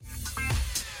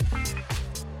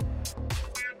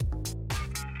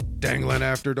Danglin'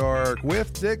 After Dark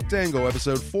with Dick Dangle,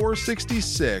 episode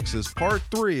 466, is part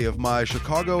 3 of my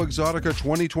Chicago Exxxotica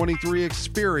 2023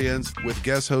 experience with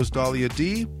guest host Dahlia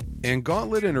Dee and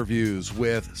Gauntlet interviews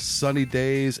with Sunny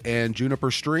Daze and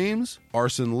Juniper Streams,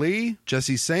 Arson Leigh,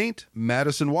 Jessie Saint,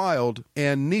 Madison Wilde,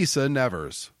 and Nyssa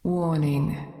Nevers.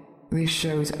 Warning, this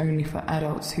show is only for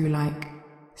adults who like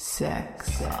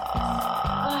sex.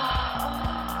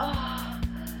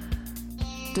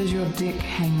 Does your dick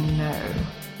hang low?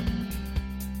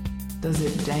 Does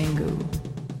it dangle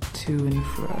to and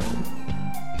fro?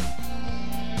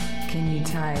 Can you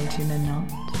tie it in a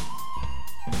knot?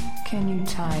 Can you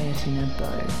tie it in a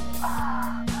bow?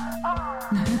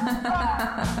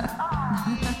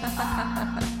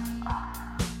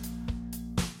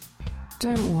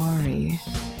 Don't worry,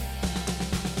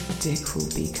 Dick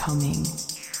will be coming.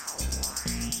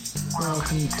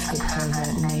 Welcome to the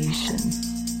Pervert Nation.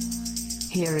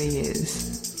 Here he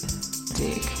is,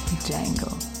 Dick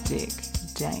Dangle. Dick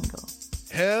Dangle.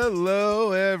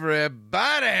 Hello,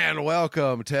 everybody, and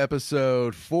welcome to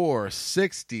episode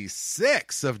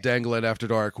 466 of Danglin' After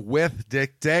Dark with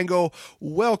Dick Dangle.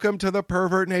 Welcome to the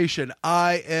Pervert Nation.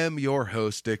 I am your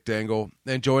host, Dick Dangle,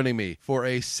 and joining me for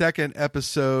a second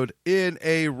episode in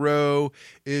a row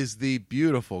is the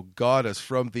beautiful goddess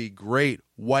from the great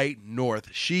White North.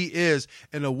 She is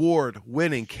an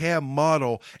award-winning cam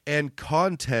model and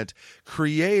content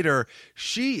creator.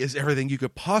 She is everything you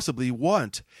could possibly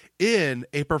want in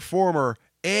a performer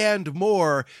and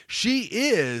more. She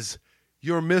is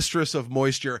your mistress of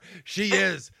moisture. She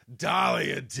is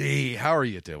Dahlia Dee. How are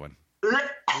you doing?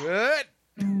 Good.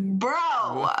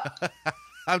 Bro.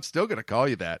 I'm still going to call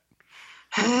you that.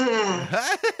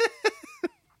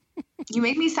 You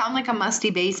make me sound like a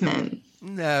musty basement.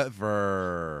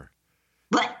 Never.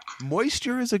 What?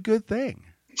 Moisture is a good thing.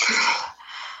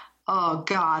 Oh,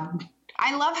 God.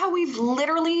 I love how we've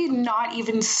literally not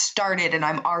even started and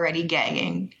I'm already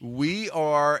gagging. We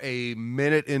are a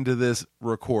minute into this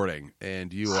recording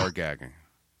and you are gagging.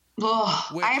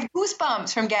 Ugh, I have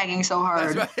goosebumps from gagging so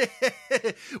hard. That's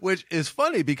right. Which is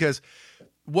funny because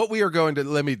what we are going to,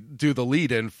 let me do the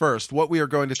lead in first. What we are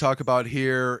going to talk about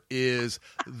here is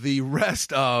the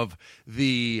rest of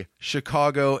the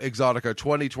Chicago Exxxotica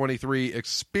 2023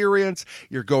 experience.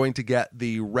 You're going to get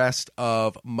the rest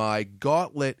of my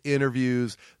Gauntlet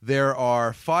interviews. There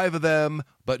are 5 of them,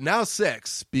 but now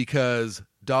 6 because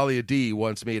Dahlia Dee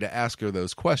wants me to ask her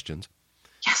those questions.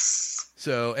 Yes.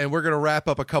 So, and we're going to wrap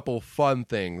up a couple fun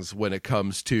things when it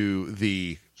comes to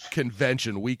the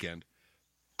convention weekend.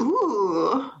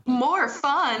 Ooh, more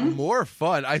fun. More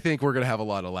fun. I think we're going to have a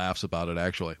lot of laughs about it,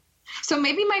 actually. So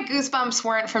maybe my goosebumps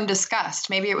weren't from disgust.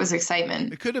 Maybe it was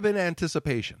excitement. It could have been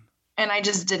anticipation. And I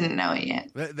just didn't know it yet.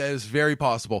 That is very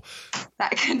possible.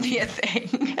 That could be a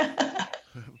thing.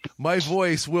 My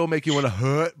voice will make you want to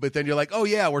hurt, but then you're like, oh,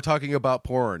 yeah, we're talking about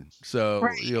porn. So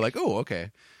right. You're like, oh, okay.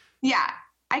 Yeah,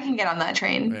 I can get on that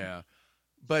train. Yeah.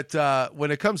 But when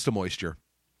it comes to moisture,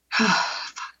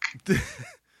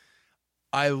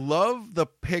 I love the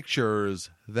pictures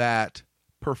that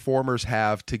performers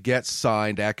have to get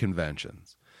signed at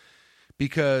conventions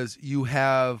because you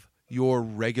have your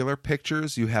regular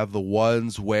pictures. You have the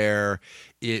ones where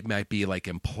it might be like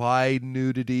implied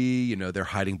nudity. You know, they're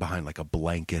hiding behind like a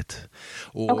blanket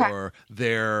or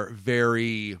they're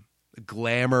very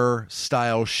glamour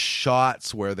style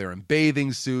shots where they're in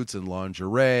bathing suits and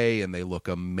lingerie and they look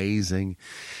amazing.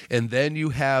 And then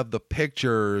you have the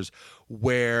pictures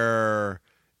where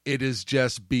it is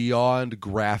just beyond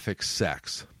graphic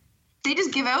sex. They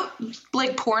just give out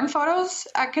like porn photos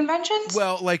at conventions?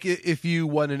 Well, like if you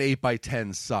want an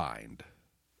 8x10 signed.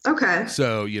 Okay.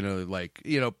 So,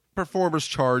 performers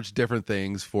charge different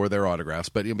things for their autographs,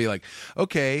 but you'll be like,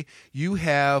 okay, you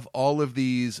have all of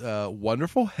these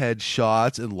wonderful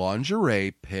headshots and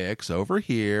lingerie pics over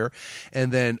here,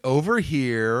 and then over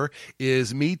here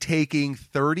is me taking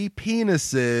 30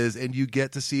 penises, and you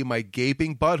get to see my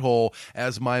gaping butthole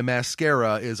as my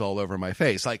mascara is all over my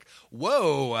face. Like,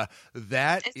 whoa,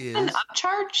 that is an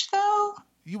upcharge, though?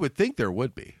 You would think there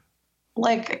would be.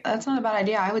 Like, that's not a bad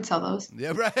idea. I would sell those.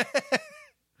 Yeah, right.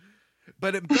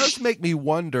 But it does make me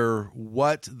wonder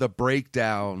what the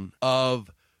breakdown of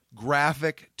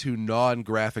graphic to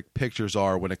non-graphic pictures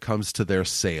are when it comes to their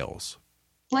sales.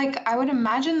 Like, I would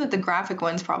imagine that the graphic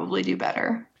ones probably do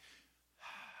better.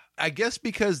 I guess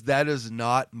because that is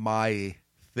not my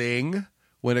thing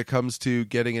when it comes to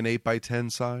getting an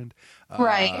 8x10 signed.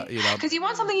 Right. Because you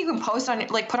want something you can post on,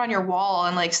 like, put on your wall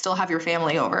and, like, still have your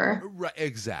family over. Right.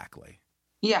 Exactly.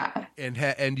 Yeah.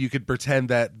 And you could pretend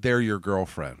that they're your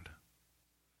girlfriend.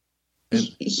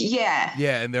 Yeah.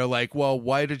 Yeah, and they're like, well,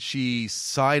 why did she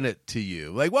sign it to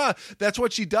you? Like, well, that's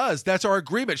what she does. That's our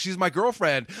agreement. She's my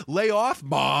girlfriend. Lay off,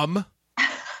 Mom.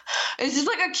 It's just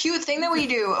like a cute thing that we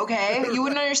do, okay? You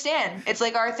wouldn't understand. It's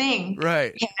like our thing.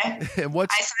 Right. Okay? And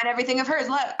what's... I sign everything of hers.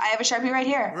 Look, I have a Sharpie right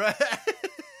here.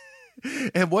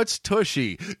 Right. And what's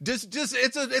Tushy? Just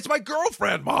it's my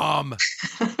girlfriend, Mom.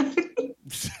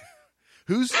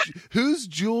 Who's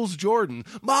Jules Jordan?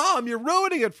 Mom, you're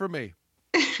ruining it for me.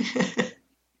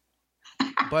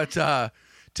 But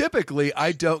typically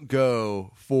I don't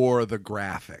go for the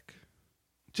graphic.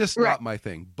 Just not my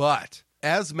thing. But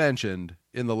as mentioned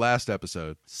in the last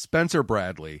episode, Spencer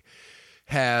Bradley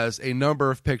has a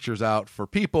number of pictures out for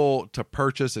people to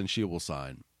purchase and she will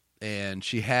sign. And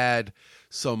she had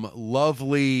some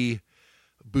lovely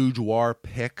boudoir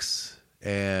pics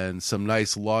and some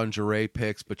nice lingerie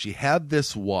pics, but she had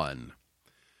this one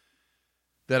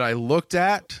that I looked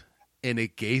at and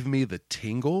it gave me the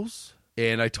tingles.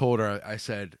 And I told her, I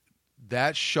said,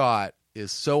 that shot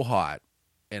is so hot.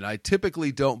 And I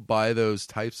typically don't buy those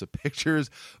types of pictures,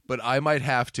 but I might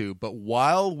have to. But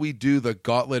while we do the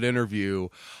Gauntlet interview,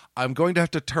 I'm going to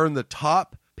have to turn the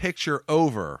top picture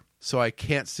over so I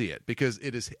can't see it because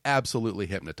it is absolutely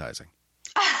hypnotizing.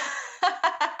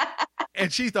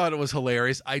 And she thought it was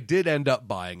hilarious. I did end up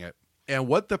buying it. And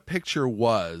what the picture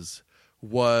was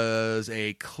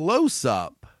a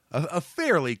close-up, a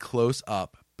fairly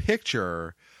close-up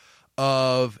picture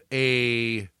of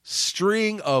a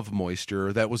string of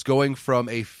moisture that was going from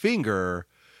a finger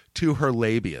to her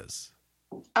labias.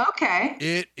 Okay.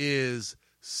 It is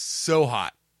so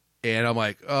hot. And I'm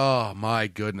like, oh my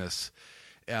goodness.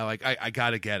 And I got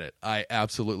to get it. I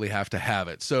absolutely have to have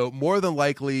it. So more than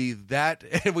likely that,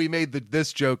 and we made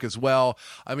this joke as well,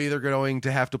 I'm either going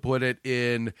to have to put it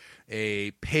in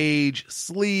a page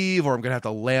sleeve or I'm going to have to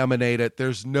laminate it.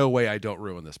 There's no way I don't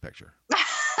ruin this picture.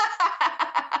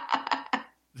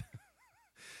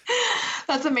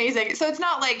 That's amazing. So it's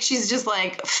not like she's just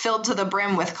like filled to the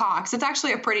brim with cocks. It's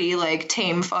actually a pretty like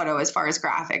tame photo as far as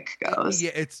graphic goes.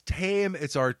 Yeah, it's tame,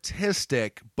 it's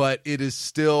artistic, but it is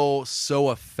still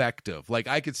so effective. Like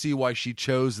I could see why she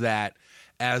chose that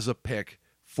as a pick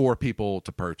for people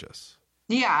to purchase.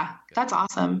 Yeah, that's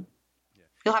awesome.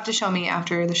 You'll have to show me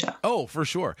after the show. Oh, for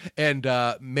sure. And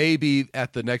maybe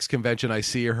at the next convention I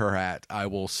see her at, I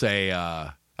will say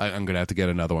I'm going to have to get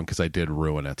another one because I did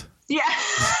ruin it. Yeah.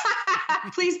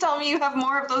 Please tell me you have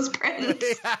more of those prints.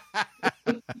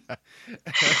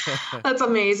 That's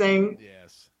amazing.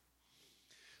 Yes.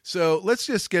 So let's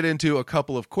just get into a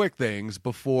couple of quick things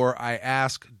before I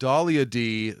ask Dahlia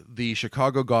Dee the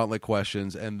Chicago Gauntlet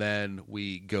questions, and then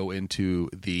we go into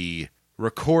the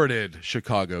recorded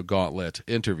Chicago Gauntlet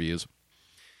interviews.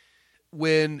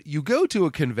 When you go to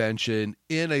a convention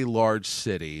in a large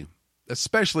city,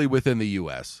 especially within the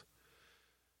U.S.,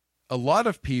 a lot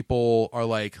of people are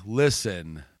like,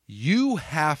 listen, you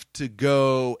have to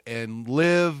go and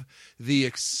live the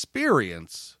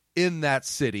experience in that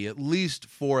city, at least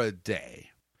for a day.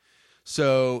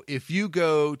 So if you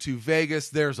go to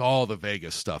Vegas, there's all the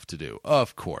Vegas stuff to do,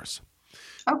 of course.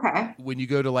 Okay. When you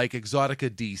go to like Exxxotica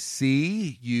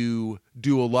DC, you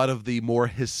do a lot of the more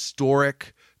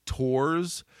historic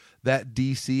tours that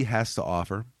DC has to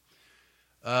offer.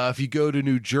 If you go to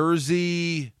New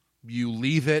Jersey, you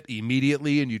leave it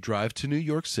immediately and you drive to New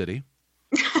York City.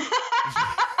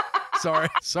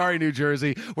 Sorry, New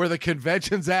Jersey, where the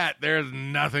convention's at. There's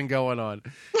nothing going on.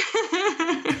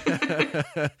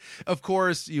 Of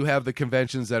course, you have the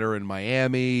conventions that are in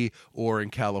Miami or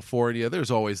in California. There's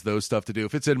always those stuff to do.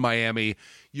 If it's in Miami,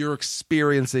 you're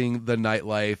experiencing the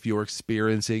nightlife. You're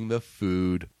experiencing the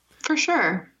food. For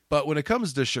sure. But when it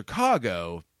comes to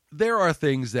Chicago, there are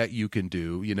things that you can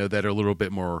do, that are a little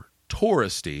bit more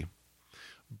touristy,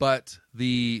 but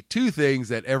the two things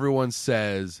that everyone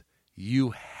says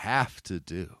you have to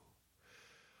do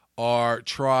are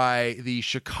try the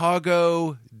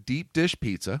Chicago deep dish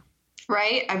pizza.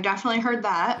 Right. I've definitely heard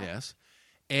that. Yes.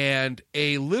 And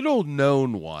a little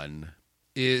known one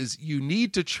is you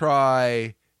need to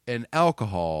try an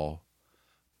alcohol.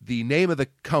 The name of the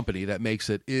company that makes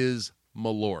it is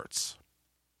Malort's.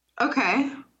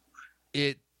 Okay.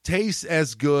 It tastes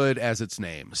as good as its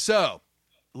name. So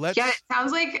let's... Yeah, it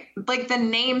sounds like the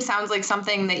name sounds like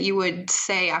something that you would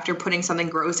say after putting something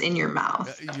gross in your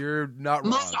mouth. You're not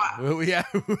wrong. Yeah,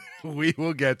 we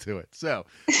will get to it. So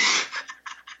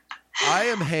I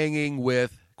am hanging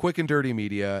with Quick and Dirty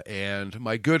Media and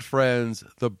my good friends,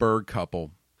 the Berg couple.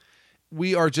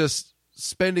 We are just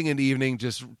spending an evening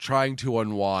just trying to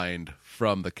unwind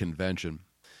from the convention.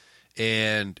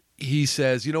 And he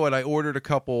says, you know what, I ordered a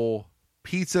couple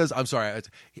pizzas. I'm sorry.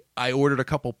 I ordered a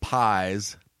couple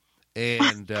pies,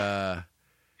 and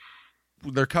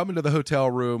they're coming to the hotel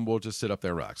room. We'll just sit up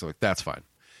there and relax. I'm like, that's fine.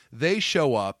 They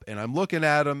show up, and I'm looking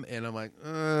at them, and I'm like,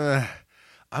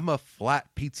 I'm a flat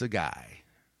pizza guy.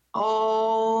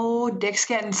 Oh, Dick's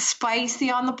getting spicy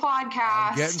on the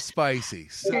podcast. I'm getting spicy.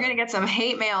 So. You're going to get some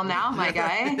hate mail now, my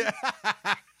guy.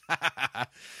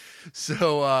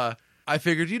 So I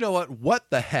figured, you know what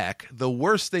the heck? The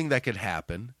worst thing that could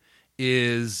happen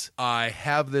is I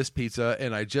have this pizza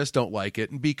and I just don't like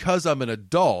it. And because I'm an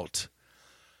adult,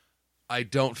 I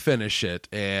don't finish it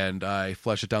and I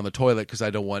flush it down the toilet because I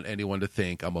don't want anyone to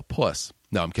think I'm a puss.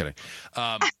 No, I'm kidding.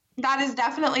 That is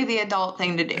definitely the adult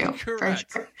thing to do.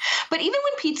 Correct. For sure. But even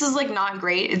when pizza's like not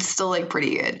great, it's still like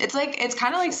pretty good. It's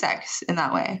kind of like sex in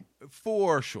that way.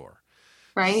 For sure.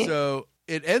 Right? So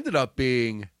it ended up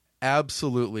being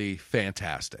absolutely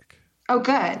fantastic. Oh,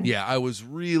 good. Yeah, I was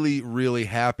really, really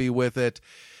happy with it.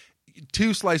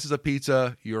 2 slices of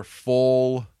pizza, you're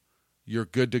full, you're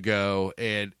good to go,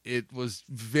 and it was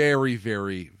very,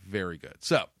 very, very good.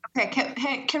 So,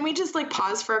 okay, can we just like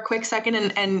pause for a quick second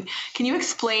and can you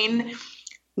explain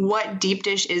what deep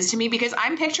dish is to me? Because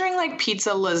I'm picturing like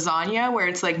pizza lasagna where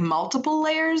it's like multiple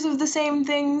layers of the same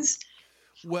things.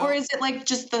 Well, or is it like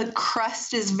just the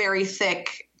crust is very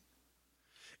thick?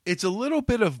 It's a little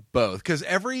bit of both because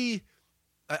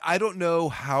I don't know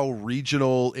how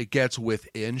regional it gets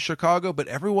within Chicago, but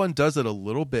everyone does it a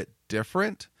little bit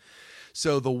different.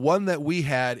 So the one that we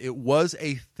had, it was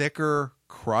a thicker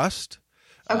crust.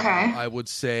 Okay. I would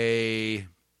say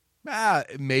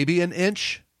maybe an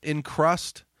inch in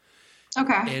crust.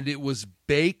 Okay. And it was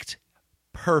baked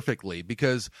perfectly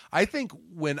because I think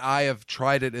when I have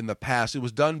tried it in the past, it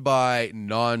was done by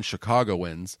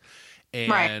non-Chicagoans.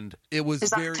 And right. It was Is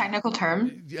that a technical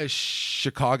term?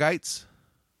 Chicagites.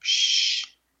 Shh.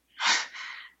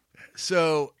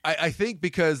 So I think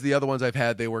because the other ones I've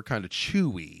had, they were kind of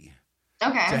chewy.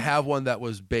 Okay. To have one that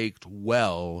was baked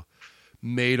well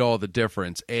made all the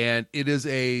difference. And it is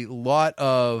a lot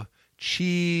of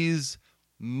cheese,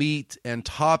 meat, and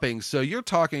toppings. So you're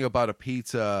talking about a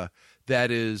pizza that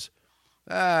is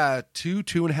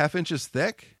 2.5 inches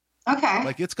thick. Okay.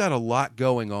 Like it's got a lot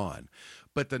going on.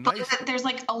 But there's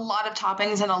like a lot of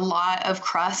toppings and a lot of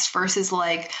crust versus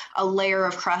like a layer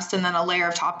of crust and then a layer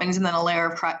of toppings and then a layer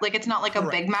of crust. Like it's not like correct.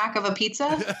 A Big Mac of a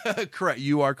pizza. Correct.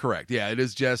 You are correct. Yeah, it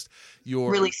is just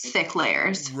your really thick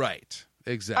layers. Right.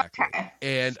 Exactly. Okay.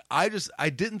 And I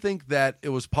didn't think that it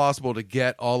was possible to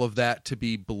get all of that to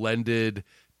be blended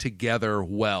together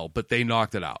well, but they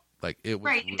knocked it out. Like it was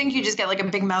right. You think you just get like a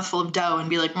big mouthful of dough and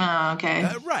be like, oh, okay.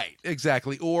 Right.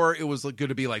 Exactly. Or it was going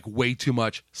to be like way too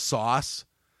much sauce.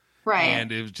 Right.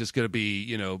 And it was just going to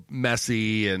be,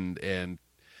 messy and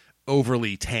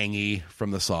overly tangy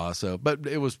from the sauce. So, but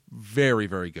it was very,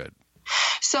 very good.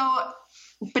 So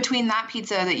between that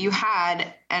pizza that you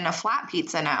had and a flat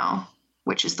pizza now,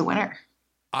 which is the winner?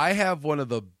 I have one of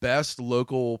the best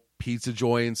local pizza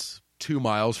joints 2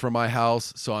 miles from my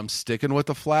house, so I'm sticking with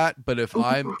the flat. But if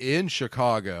I'm in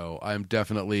Chicago, I'm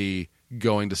definitely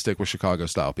going to stick with Chicago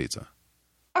style pizza.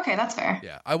 Okay, that's fair.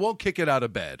 Yeah, I won't kick it out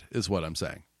of bed, is what I'm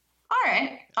saying. All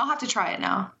right, I'll have to try it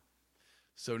now.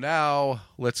 So now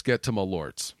let's get to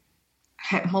Malort's.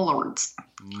 Malort's.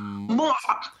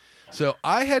 So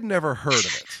I had never heard of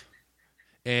it.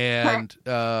 And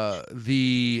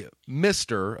the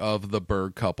mister of the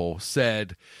Berg couple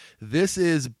said this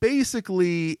is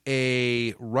basically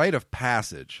a rite of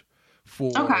passage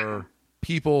for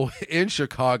people in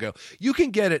Chicago. You can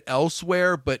get it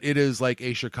elsewhere, but it is like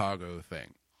a Chicago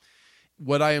thing.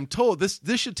 What I am told, this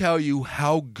should tell you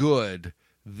how good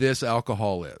this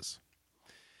alcohol is.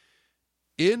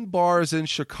 In bars in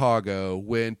Chicago,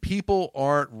 when people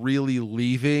aren't really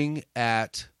leaving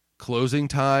at closing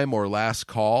time or last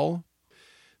call,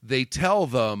 they tell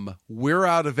them, we're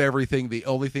out of everything. The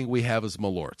only thing we have is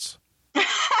Malort's.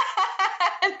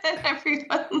 And then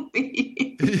everyone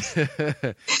leaves.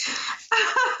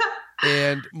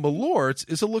 And Malort's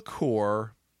is a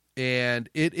liqueur, and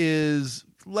it is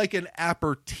like an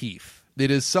aperitif.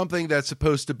 It is something that's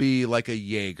supposed to be like a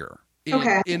Jaeger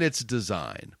in its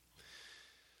design.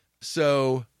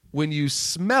 So when you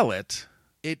smell it,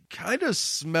 it kind of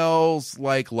smells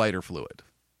like lighter fluid.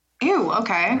 Ew,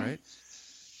 okay. Right?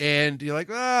 And you're like,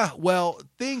 well,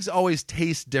 things always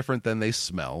taste different than they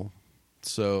smell.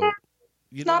 So,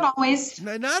 not always.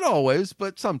 Not always,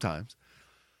 but sometimes.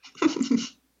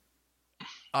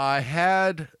 I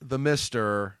had the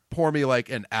mister pour me like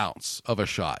an ounce of a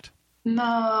shot.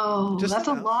 No, that's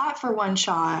a lot for one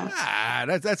shot.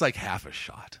 That's like half a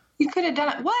shot. You could have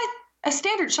done it. What? A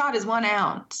standard shot is 1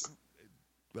 ounce.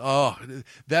 Oh,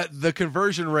 that the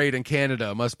conversion rate in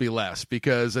Canada must be less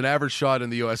because an average shot in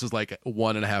the U.S. is like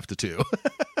 1.5 to 2.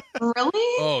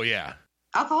 Really? Oh, yeah.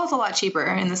 Alcohol's a lot cheaper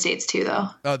in the States too, though.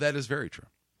 Oh, that is very true.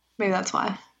 Maybe that's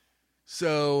why.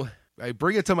 So I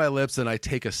bring it to my lips and I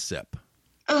take a sip.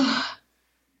 Ugh.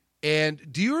 And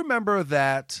do you remember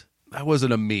that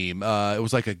wasn't a meme. It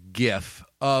was like a GIF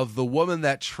of the woman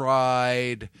that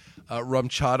tried rum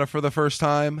chata for the first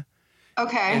time.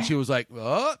 Okay. And she was like,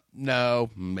 oh, no,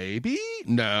 maybe,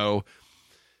 no.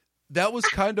 That was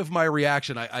kind of my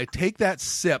reaction. I take that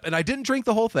sip, and I didn't drink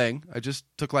the whole thing. I just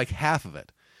took like half of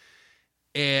it.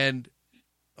 And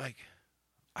like,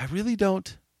 I really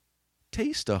don't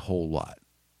taste a whole lot.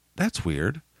 That's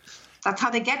weird. That's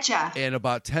how they get you. And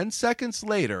about 10 seconds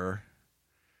later,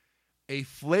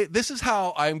 this is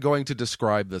how I'm going to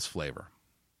describe this flavor.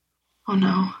 Oh,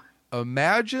 no.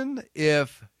 Imagine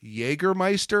if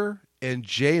Jägermeister and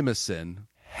Jameson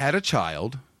had a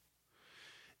child.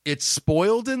 It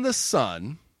spoiled in the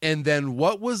sun, and then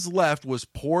what was left was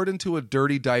poured into a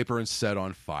dirty diaper and set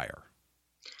on fire.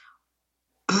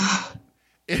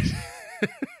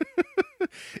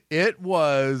 It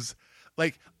was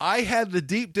like I had the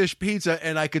deep dish pizza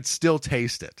and I could still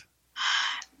taste it.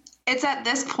 It's at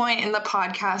this point in the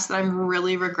podcast that I'm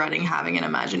really regretting having an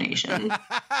imagination.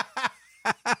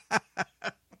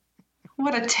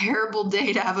 What a terrible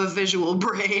day to have a visual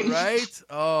brain. Right?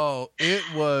 Oh, it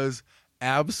was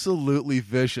absolutely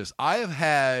vicious. I have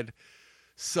had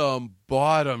some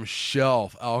bottom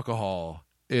shelf alcohol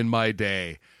in my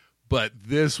day, but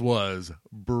this was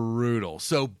brutal.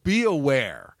 So be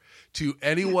aware to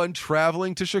anyone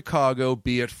traveling to Chicago,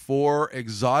 be it for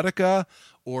Exxxotica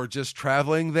or just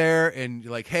traveling there and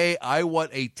you're like, hey, I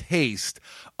want a taste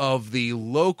of the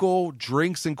local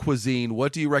drinks and cuisine.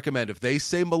 What do you recommend? If they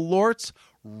say Malort's,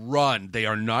 run. They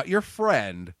are not your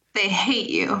friend. They hate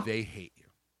you. They hate you.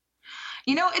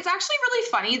 You know, it's actually really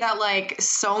funny that like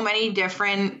so many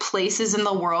different places in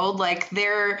the world, like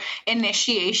their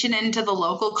initiation into the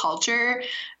local culture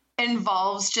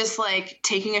involves just like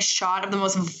taking a shot of the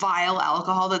most vile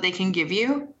alcohol that they can give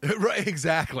you. Right,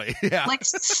 exactly. Yeah. Like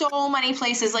so many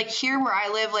places, like here where I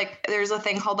live, like there's a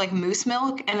thing called like moose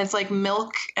milk, and it's like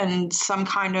milk and some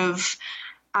kind of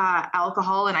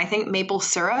alcohol and I think maple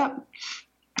syrup,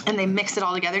 and they mix it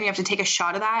all together and you have to take a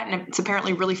shot of that, and it's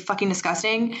apparently really fucking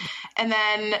disgusting. And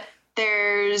then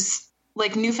there's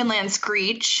like Newfoundland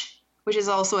Screech, which is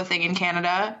also a thing in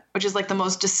Canada, which is like the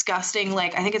most disgusting,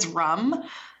 like I think it's rum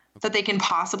that they can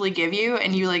possibly give you,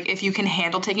 and you like if you can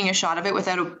handle taking a shot of it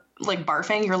without like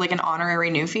barfing, you're like an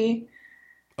honorary newfie.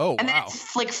 Oh, and then wow.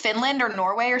 it's like Finland or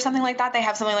Norway or something like that. They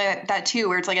have something like that too,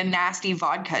 where it's like a nasty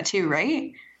vodka too,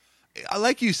 right?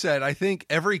 Like you said, I think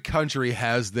every country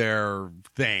has their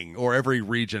thing, or every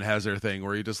region has their thing,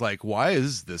 where you're just like, why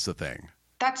is this a thing?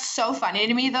 That's so funny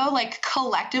to me, though. Like,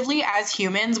 collectively, as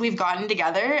humans, we've gotten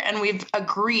together and we've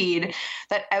agreed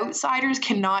that outsiders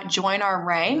cannot join our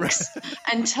ranks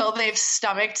until they've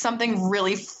stomached something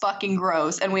really fucking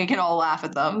gross, and we can all laugh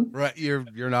at them. Right.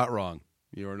 You're not wrong.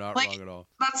 You are not wrong at all.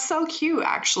 That's so cute,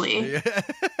 actually. Yeah.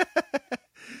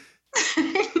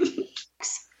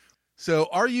 So,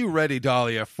 are you ready,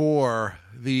 Dahlia, for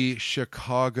the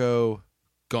Chicago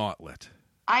Gauntlet?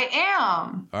 I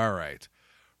am. All right.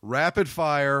 Rapid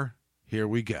fire. Here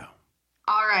we go.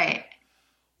 All right.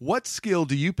 What skill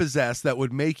do you possess that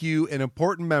would make you an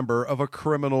important member of a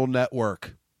criminal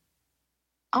network?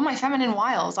 Oh, my feminine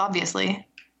wiles, obviously.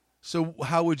 So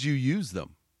how would you use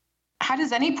them? How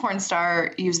does any porn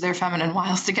star use their feminine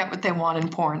wiles to get what they want in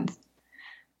porn?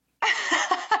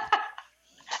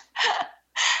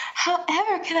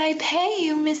 However, can I pay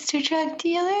you, Mr. Drug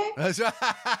Dealer? I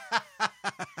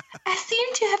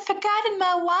seem to have forgotten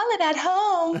my wallet at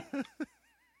home.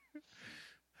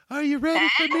 Are you ready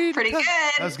for me? Pretty good.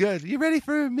 That was good. You ready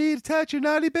for me to touch your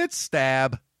naughty bit?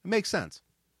 Stab. It makes sense.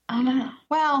 Oh, no.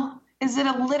 Well, is it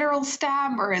a literal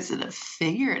stab or is it a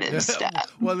figurative stab?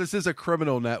 Well, this is a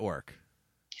criminal network.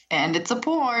 And it's a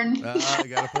porn. I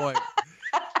got a point.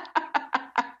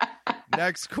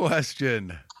 Next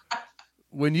question.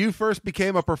 When you first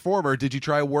became a performer, did you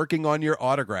try working on your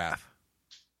autograph?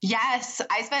 Yes.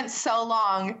 I spent so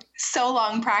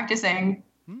long practicing.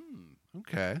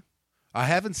 Okay. I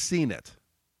haven't seen it.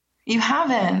 You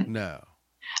haven't? No.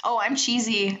 Oh, I'm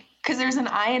cheesy because there's an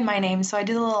I in my name, so I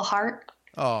do the little heart.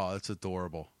 Oh, that's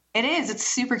adorable. It is. It's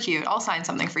super cute. I'll sign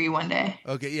something for you one day.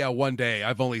 Okay, yeah, one day.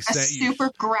 I've only sent you... super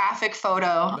graphic photo.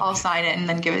 I'll sign it and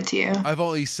then give it to you. I've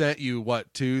only sent you,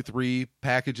 2-3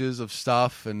 packages of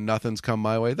stuff, and nothing's come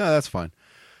my way. No, that's fine.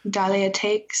 Dahlia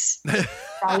takes.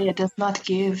 Dahlia does not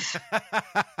give.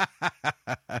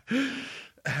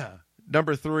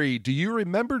 Number 3, do you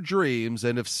remember dreams?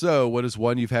 And if so, what is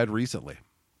one you've had recently?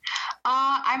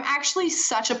 I'm actually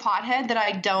such a pothead that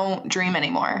I don't dream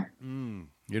anymore.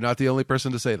 You're not the only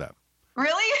person to say that.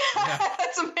 Really? Yeah.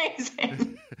 That's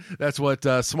amazing. That's what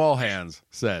Small Hands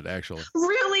said, actually.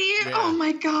 Really? Yeah. Oh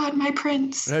my God, my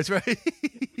prince. That's right.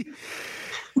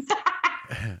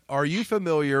 Are you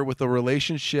familiar with the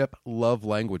relationship love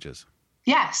languages?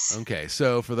 Yes. Okay,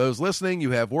 so for those listening, you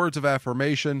have words of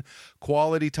affirmation,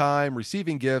 quality time,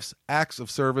 receiving gifts, acts of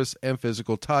service, and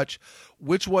physical touch.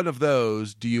 Which one of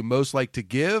those do you most like to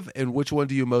give, and which one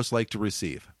do you most like to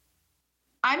receive?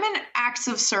 I'm an acts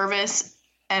of service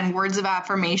and words of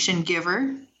affirmation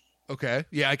giver. Okay,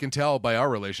 yeah, I can tell by our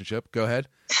relationship. Go ahead.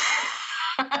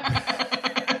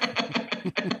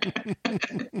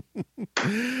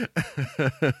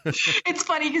 It's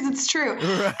funny because it's true.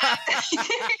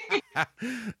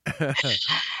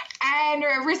 And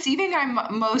receiving,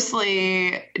 I'm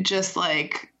mostly just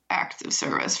like acts of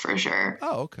service for sure.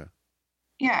 Oh, okay.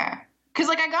 Yeah. Because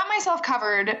like I got myself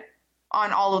covered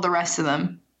on all of the rest of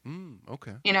them.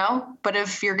 Okay. You know? But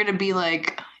if you're going to be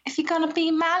like, if you're going to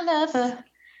be my lover,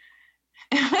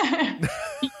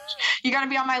 you got to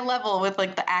be on my level with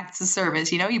like the acts of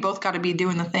service. You know, you both got to be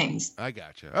doing the things. I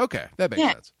gotcha. Okay. That makes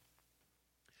sense.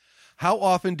 How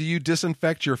often do you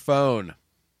disinfect your phone?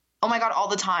 Oh my God, all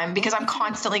the time, because I'm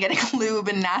constantly getting lube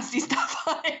and nasty stuff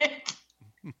on it.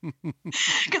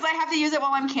 Because I have to use it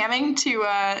while I'm camming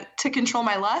to control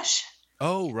my lush.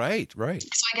 Oh, right.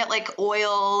 So I get like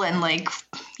oil and like,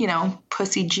 you know,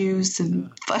 pussy juice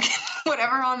and fucking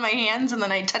whatever on my hands. And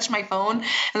then I touch my phone.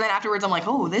 And then afterwards I'm like,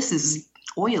 oh, this is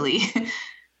oily.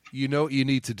 You know what you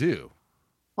need to do?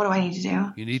 What do I need to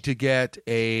do? You need to get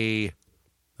a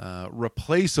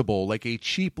replaceable, like a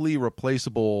cheaply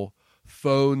replaceable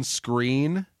phone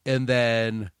screen. And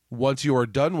then once you are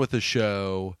done with the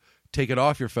show, take it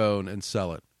off your phone and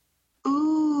sell it.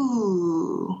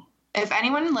 Ooh. If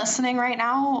anyone listening right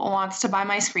now wants to buy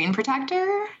my screen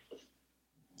protector,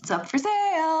 it's up for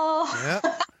sale. Yep.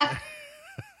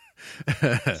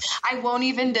 I won't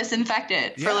even disinfect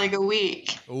it for like a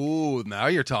week. Ooh, now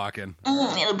you're talking.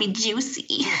 It'll be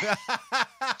juicy.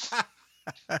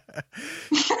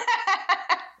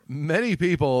 Many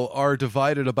people are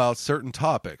divided about certain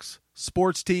topics.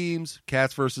 Sports teams,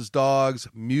 cats versus dogs,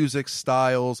 music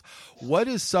styles. What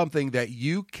is something that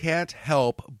you can't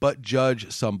help but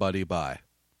judge somebody by?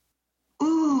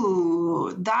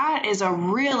 Ooh, that is a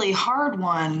really hard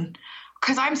one.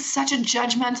 Because I'm such a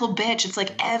judgmental bitch. It's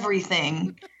like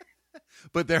everything.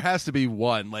 But there has to be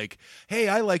one. Like, hey,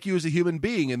 I like you as a human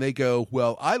being. And they go,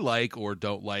 well, I like or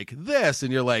don't like this.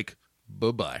 And you're like,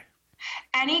 bye-bye.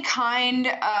 Any kind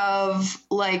of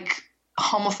like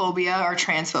homophobia or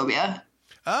transphobia.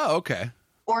 Oh, okay.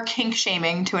 Or kink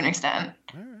shaming to an extent.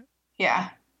 All right. Yeah.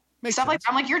 Makes Stuff sense. like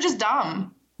I'm like, you're just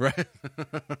dumb. Right.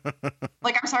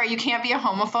 Like, I'm sorry, you can't be a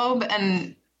homophobe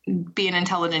and be an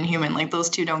intelligent human. Like, those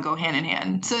two don't go hand in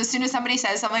hand. So as soon as somebody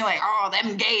says something like, oh,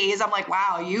 them gays, I'm like,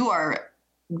 wow, you are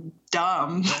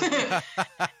dumb.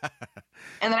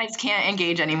 And then I just can't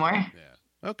engage anymore.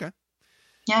 Yeah. Okay.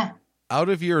 Yeah. Out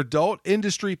of your adult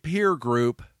industry peer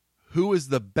group, who is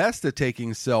the best at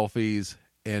taking selfies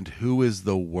and who is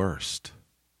the worst?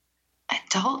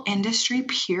 Adult industry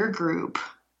peer group.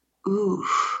 Ooh,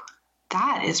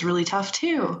 that is really tough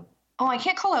too. Oh, I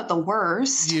can't call out the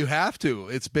worst. You have to.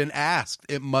 It's been asked.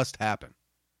 It must happen.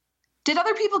 Did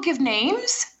other people give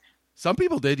names? Some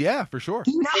people did, yeah, for sure.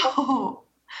 No.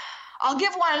 I'll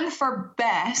give one for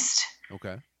best.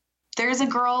 Okay. There's a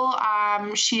girl,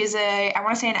 she is I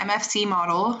want to say an MFC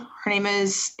model. Her name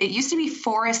it used to be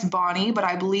Forrest Bonnie, but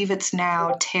I believe it's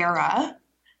now Tara.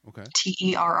 Okay.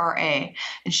 Terra.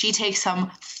 And she takes some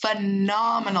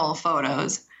phenomenal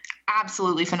photos.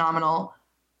 Absolutely phenomenal.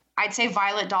 I'd say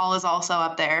Violet Doll is also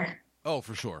up there. Oh,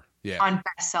 for sure. Yeah. On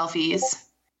best selfies.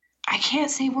 I can't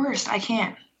say worst. I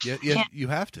can't. Yeah, you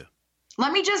have to.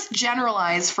 Let me just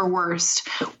generalize for worst.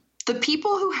 The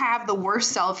people who have the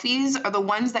worst selfies are the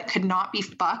ones that could not be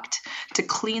fucked to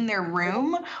clean their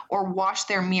room or wash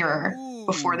their mirror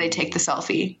before they take the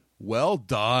selfie. Well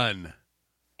done.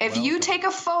 If you take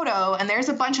a photo and there's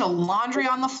a bunch of laundry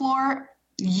on the floor,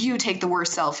 you take the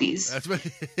worst selfies. That's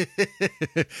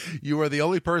what you are the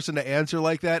only person to answer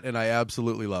like that, and I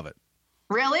absolutely love it.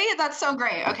 Really? That's so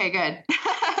great. Okay, good.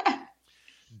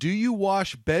 Do you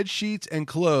wash bed sheets and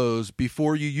clothes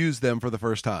before you use them for the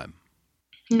first time?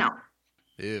 No.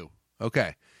 Ew.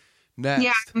 Okay. Next.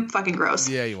 Yeah, I'm fucking gross.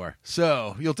 Yeah, you are.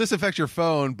 So you'll disinfect your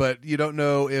phone, but you don't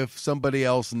know if somebody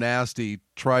else nasty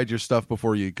tried your stuff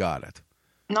before you got it.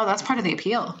 No, that's part of the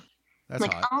appeal. That's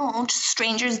like, hot. oh,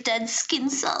 strangers' dead skin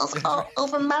cells all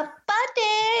over my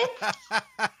body.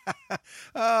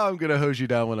 Oh, I'm going to hose you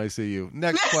down when I see you.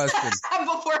 Next question.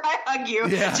 Before I hug you,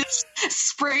 Yeah. just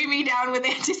spray me down with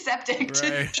antiseptic.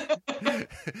 Right.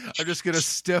 I'm just going to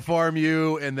stiff arm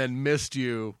you and then mist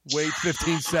you, wait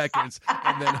 15 seconds,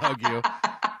 and then hug you.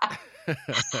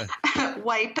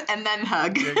 Wipe and then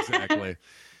hug. Exactly.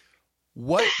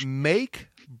 What make,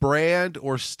 brand,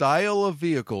 or style of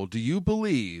vehicle do you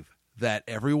believe that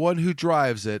everyone who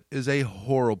drives it is a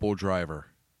horrible driver?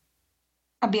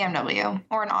 A BMW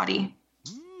or an Audi.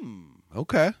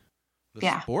 Okay. The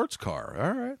Yeah. sports car.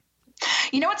 All right.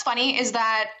 You know what's funny is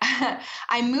that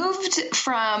I moved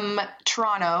from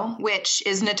Toronto, which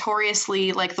is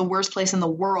notoriously like the worst place in the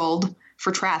world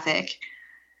for traffic,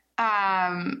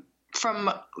 from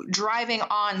driving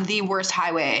on the worst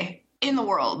highway in the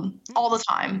world all the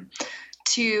time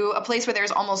to a place where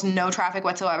there's almost no traffic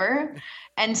whatsoever.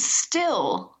 And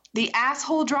still, the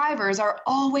asshole drivers are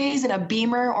always in a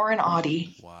Beamer or an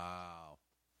Audi. Wow.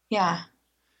 Yeah.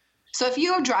 So if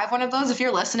you drive one of those, if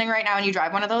you're listening right now and you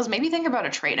drive one of those, maybe think about a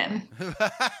trade-in.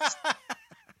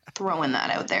 Throwing that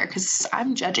out there because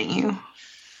I'm judging you.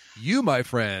 You, my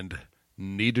friend,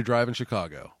 need to drive in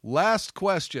Chicago. Last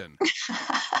question.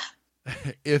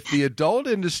 If the adult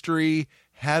industry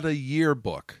had a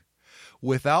yearbook,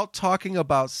 without talking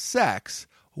about sex,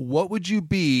 what would you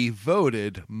be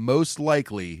voted most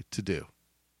likely to do?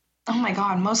 Oh my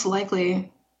God, most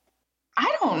likely.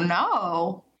 I don't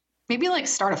know. Maybe like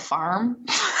start a farm.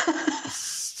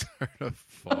 Start a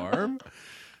farm?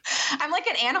 I'm like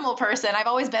an animal person. I've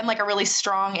always been like a really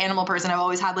strong animal person. I've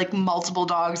always had like multiple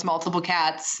dogs, multiple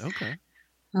cats, Okay.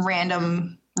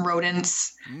 random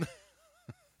rodents.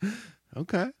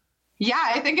 Okay. Yeah,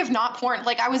 I think if not porn,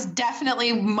 like I was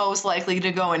definitely most likely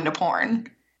to go into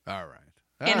porn All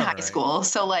right. in high school.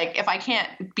 So like if I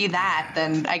can't be that,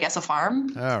 then I guess a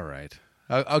farm. All right.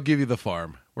 I'll give you the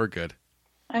farm. We're good.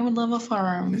 I would love a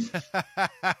farm.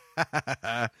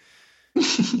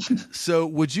 So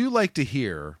would you like to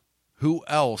hear who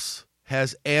else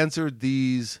has answered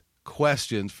these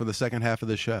questions for the second half of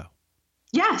the show?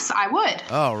 Yes, I would.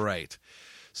 All right.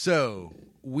 So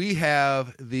we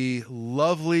have the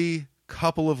lovely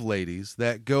couple of ladies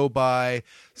that go by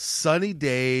Sunny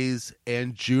Daze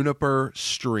and Juniper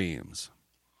Streams.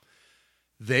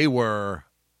 They were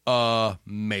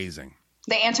amazing.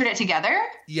 They answered it together?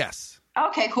 Yes.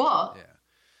 Okay, cool. Yeah.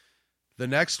 The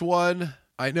next one,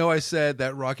 I know I said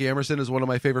that Rocky Emerson is one of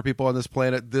my favorite people on this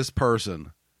planet. This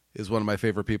person is one of my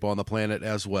favorite people on the planet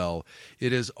as well.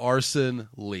 It is Arson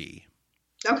Leigh.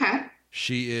 Okay.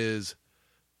 She is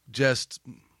just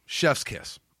chef's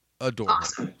kiss. Adore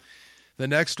Awesome. her. The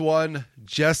next one,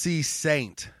 Jessie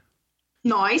Saint.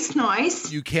 Nice,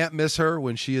 nice. You can't miss her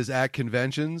when she is at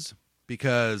conventions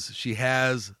because she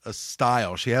has a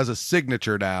style. She has a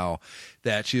signature now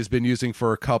that she has been using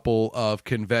for a couple of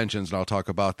conventions, and I'll talk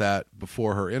about that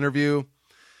before her interview.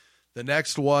 The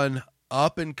next one,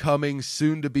 up-and-coming,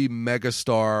 soon-to-be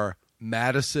megastar,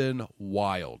 Madison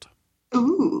Wilde.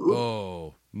 Ooh.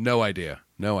 Oh, no idea.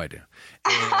 No idea.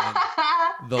 And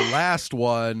the last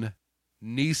one,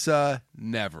 Nyssa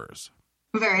Nevers.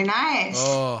 Very nice.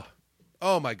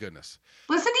 Oh my goodness.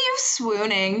 Listen to you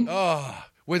swooning. Oh,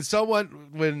 you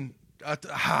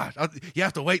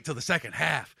have to wait till the second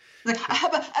half. Like,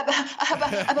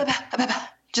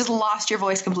 just lost your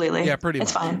voice completely. Yeah, pretty much.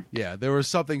 It's fine. Yeah, there was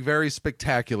something very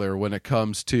spectacular when it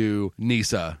comes to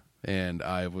Nyssa, and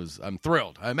I'm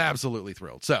thrilled. I'm absolutely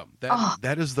thrilled. So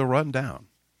that is the rundown.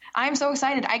 I'm so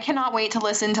excited. I cannot wait to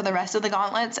listen to the rest of the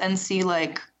gauntlets and see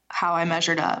like how I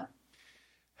measured up.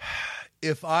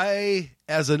 If I,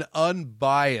 as an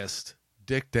unbiased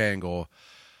Dick Dangle,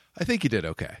 I think you did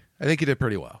okay. I think you did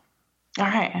pretty well. All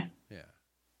right. Yeah.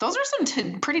 Those are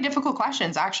some pretty difficult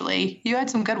questions, actually. You had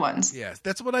some good ones. Yes,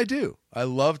 that's what I do. I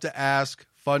love to ask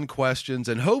fun questions,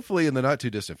 and hopefully in the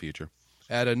not-too-distant future,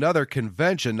 at another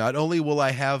convention, not only will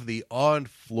I have the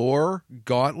on-floor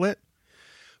gauntlet,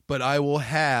 but I will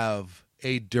have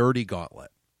a dirty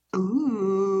gauntlet.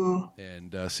 Ooh.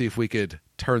 And see if we could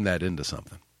turn that into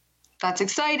something. That's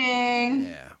exciting.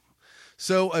 Yeah.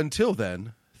 So until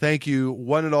then, thank you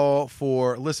one and all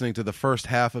for listening to the first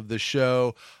half of the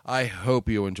show. I hope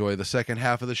you enjoy the second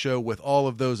half of the show with all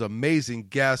of those amazing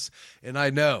guests. And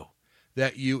I know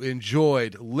that you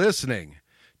enjoyed listening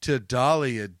to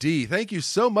Dahlia Dee. Thank you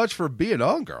so much for being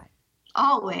on, girl.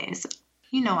 Always.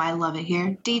 You know I love it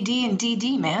here. DD and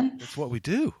DD, man. That's what we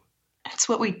do. That's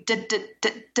what we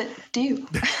do.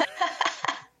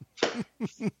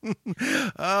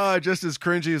 Just as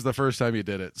cringy as the first time you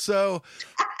did it. So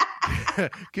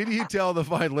can you tell the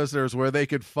fine listeners where they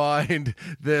could find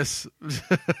this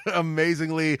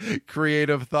amazingly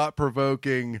creative,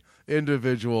 thought-provoking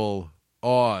individual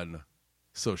on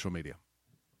social media?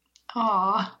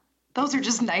 Aw, those are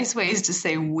just nice ways to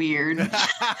say weird.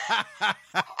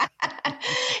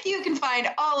 You can find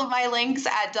all of my links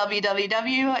at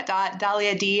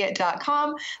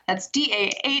www.dahliadee.com. That's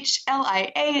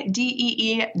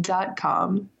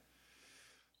DAHLIADEE.com.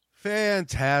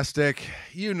 Fantastic.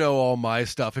 You know all my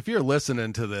stuff. If you're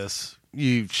listening to this,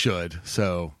 you should.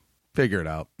 So figure it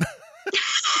out.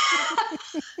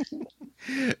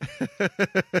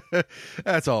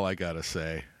 That's all I got to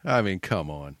say. I mean, come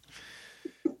on.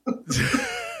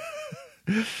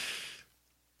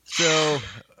 So,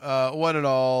 one and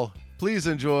all, please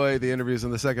enjoy the interviews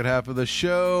in the second half of the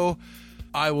show.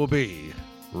 I will be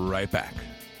right back.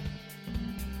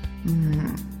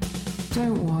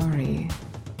 Don't worry,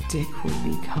 Dick will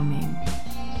be coming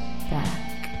back.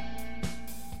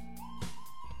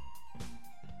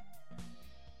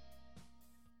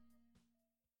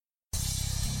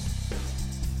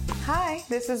 Hi,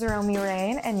 this is Romy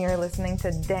Rain, and you're listening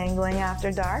to Dangling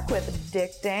After Dark with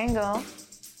Dick Dangle.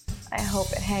 I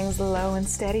hope it hangs low and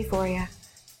steady for you.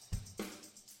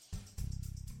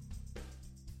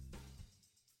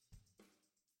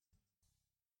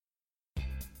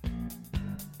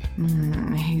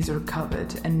 He's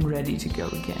recovered and ready to go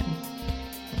again.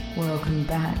 Welcome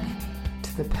back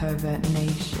to the Pervert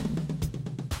Nation.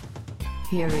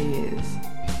 Here he is,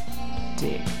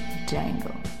 Dick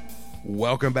Dangle.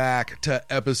 Welcome back to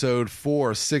episode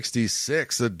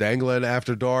 466 of Dangling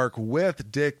After Dark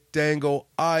with Dick Dangle.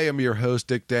 I am your host,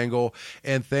 Dick Dangle,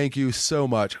 and thank you so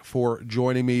much for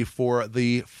joining me for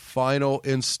the final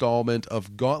installment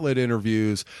of Gauntlet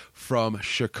interviews from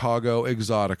Chicago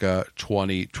Exxxotica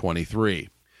 2023.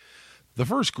 The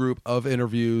first group of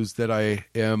interviews that I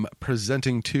am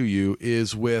presenting to you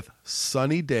is with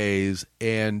Sunny Daze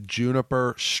and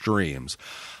Juniper Streams.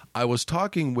 I was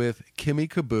talking with Kimmy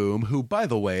Kaboom, who, by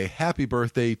the way, happy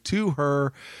birthday to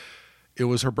her. It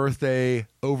was her birthday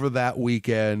over that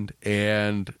weekend,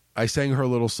 and I sang her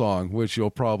little song, which you'll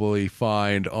probably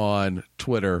find on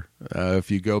Twitter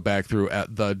if you go back through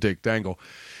at the Dick Dangle.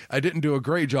 I didn't do a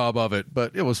great job of it,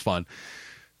 but it was fun.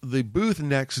 The booth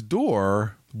next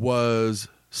door was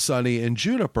Sunny and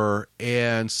Juniper,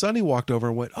 and Sunny walked over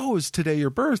and went, "Oh, is today your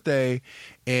birthday?"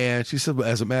 And she said, well,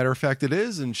 as a matter of fact, it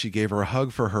is. And she gave her a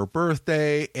hug for her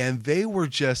birthday, and they were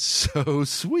just so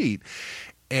sweet.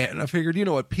 And I figured, you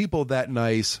know what, people that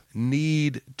nice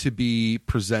need to be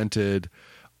presented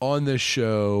on this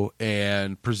show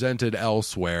and presented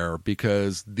elsewhere,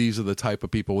 because these are the type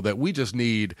of people that we just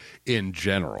need in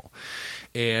general.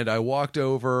 And I walked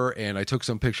over and I took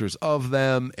some pictures of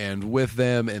them and with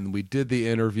them, and we did the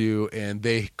interview, and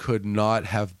they could not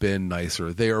have been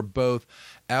nicer. They are both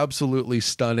absolutely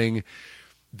stunning.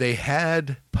 They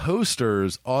had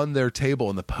posters on their table,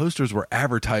 and the posters were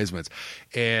advertisements,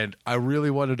 and I really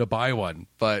wanted to buy one,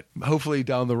 but hopefully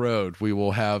down the road we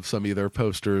will have some either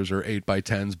posters or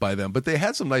 8x10s by them. But they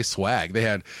had some nice swag. They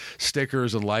had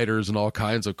stickers and lighters and all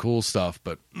kinds of cool stuff,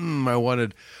 but I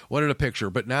wanted a picture.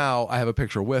 But now I have a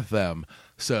picture with them,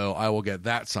 so I will get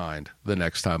that signed the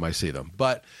next time I see them.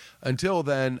 But until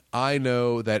then, I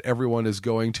know that everyone is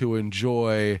going to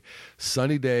enjoy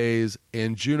Sunny Daze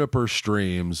and Juniper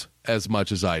Streams as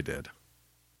much as I did.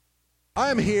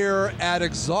 I'm here at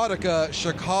Exxxotica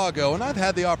Chicago, and I've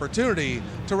had the opportunity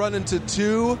to run into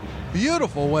two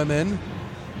beautiful women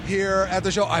here at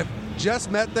the show. I've just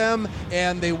met them,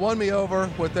 and they won me over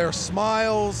with their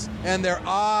smiles and their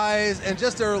eyes and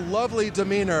just their lovely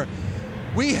demeanor.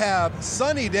 We have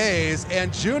Sunny Daze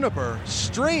and Juniper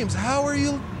Streams. How are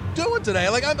you doing today?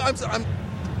 Like, I'm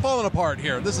falling apart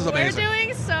here. This is amazing. We're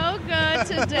doing so good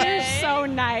today. You're so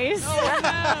nice. Oh,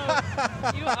 no.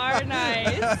 You are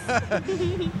nice.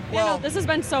 Well, this has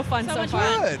been so fun so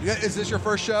far. Good. Is this your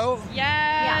first show?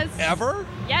 Yes. Ever?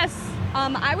 Yes.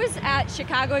 I was at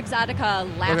Chicago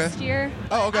Exxxotica last year.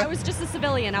 Oh, okay. I was just a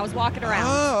civilian. I was walking around.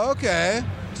 Oh, okay.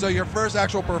 So your first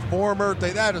actual performer,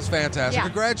 that is fantastic. Yeah.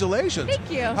 Congratulations.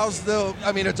 Thank you.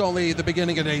 It's only the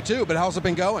beginning of day 2, but how's it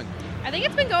been going? I think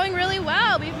it's been going really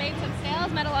well. We've made some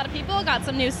sales, met a lot of people, got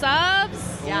some new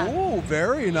subs. Yeah. Oh,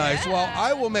 very nice. Yeah. Well,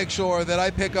 I will make sure that I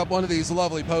pick up one of these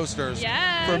lovely posters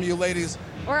from you ladies.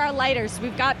 Or our lighters. We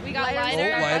got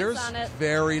lighters. Lighters. On it.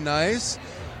 Very nice.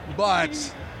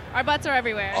 But Our butts are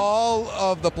everywhere. all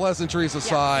of the pleasantries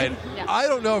aside, Yeah. I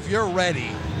don't know if you're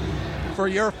ready for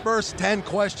your first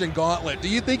 10-question gauntlet. Do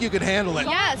you think you could handle it?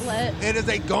 Yes. Gauntlet. It is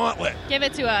a gauntlet. Give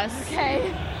it to us.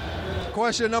 Okay.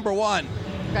 Question number 1.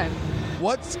 Okay.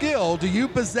 What skill do you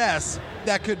possess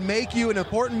that could make you an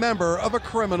important member of a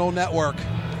criminal network?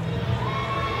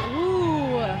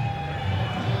 Ooh.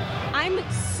 I'm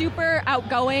super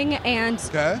outgoing, and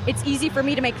it's easy for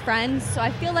me to make friends, so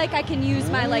I feel like I can use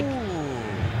my,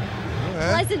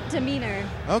 pleasant demeanor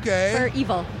for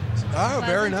evil. Oh,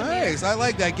 very nice. I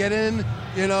like that. Get in,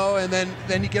 and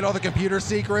then you get all the computer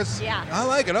secrets. Yeah. I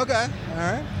like it. Okay. All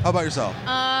right. How about yourself?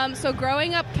 So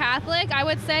growing up Catholic, I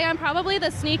would say I'm probably the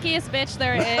sneakiest bitch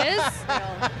there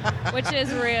is, which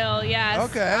is real. Yes.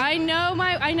 Okay. I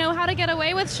know how to get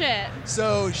away with shit.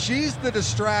 So she's the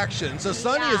distraction. So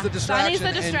Sunny is the distraction.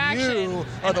 Sonny's the distraction. And you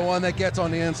are the one that gets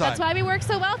on the inside. That's why we work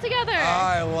so well together.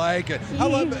 I like it.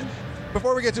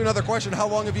 Before we get to another question, how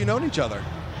long have you known each other?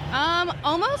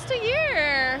 Almost a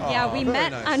year. Yeah, we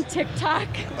met on TikTok.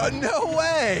 No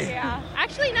way. Yeah.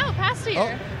 Actually, no, past a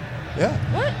year. Oh, yeah.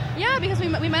 What? Yeah, because we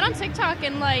met on TikTok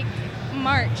in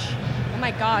March. Oh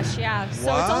my gosh, yeah.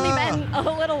 So it's only been a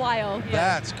little while. Yeah.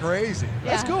 That's crazy.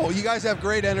 Yeah. That's cool. You guys have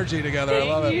great energy together. Thank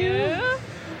I love it.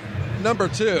 you. Number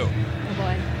 2. Oh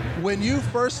boy. When you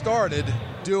first started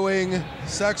doing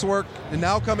sex work and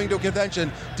now coming to a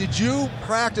convention, did you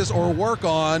practice or work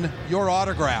on your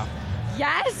autograph?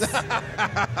 Yes.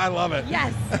 I love it.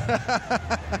 Yes.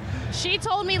 She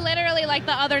told me literally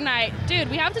the other night, dude,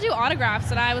 we have to do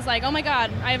autographs. And I was like, oh my God,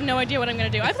 I have no idea what I'm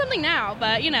going to do. I have something now,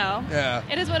 but yeah.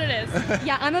 It is what it is.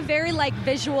 Yeah, I'm a very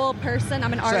visual person.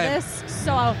 I'm an artist.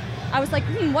 So I was like,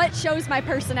 what shows my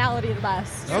personality the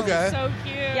best? Okay. So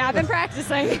cute. Yeah, I've been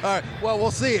practicing. All right. Well,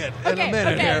 we'll see it in a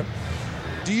minute here.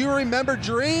 Do you remember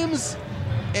dreams?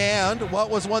 And what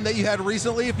was one that you had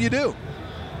recently, if you do?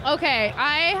 Okay,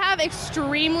 I have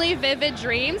extremely vivid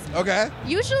dreams. Okay.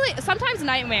 Usually, sometimes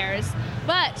nightmares.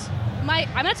 But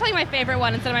I'm going to tell you my favorite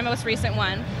one instead of my most recent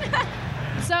one.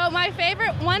 So my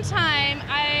favorite, one time,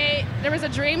 there was a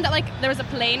dream that there was a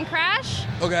plane crash.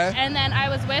 Okay. And then I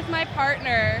was with my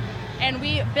partner, and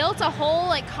we built a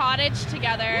whole cottage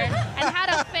together and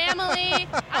had a family.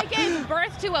 I gave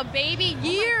birth to a baby.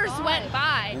 Years went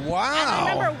by. Wow. And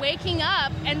I remember waking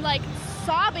up and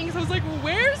sobbing because I was like,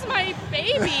 where's my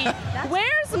baby?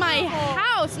 Where's my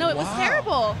house? No, it was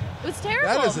terrible. It was terrible.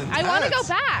 That is intense. I want to go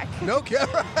back. No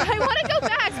camera. I want to go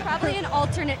back. It's probably an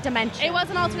alternate dimension. It was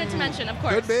an alternate dimension, of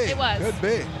course. Could be. It was. Could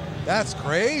be. That's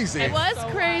crazy. It was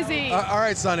crazy. All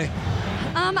right, Sunny.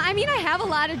 I have a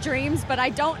lot of dreams, but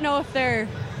I don't know if they're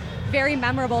very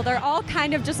memorable. They're all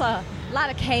kind of just a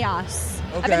lot of chaos.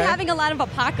 Okay. I've been having a lot of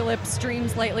apocalypse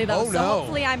dreams lately, though, Oh, so no.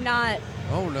 hopefully I'm not.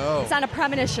 Oh, no. It's not a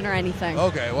premonition or anything.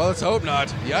 Okay, well, let's hope not.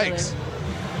 Yikes.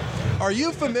 Are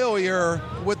you familiar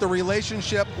with the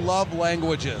relationship love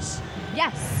languages?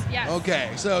 Yes. Yes.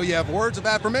 Okay, so you have words of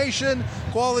affirmation,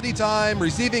 quality time,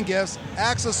 receiving gifts,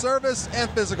 acts of service, and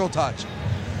physical touch.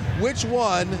 Which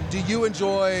one do you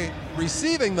enjoy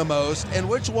receiving the most, and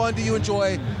which one do you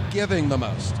enjoy giving the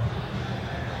most?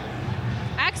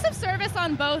 Acts of service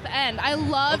on both ends. I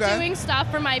love doing stuff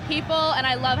for my people, and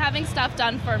I love having stuff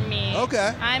done for me.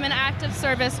 Okay. I'm an act of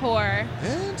service whore.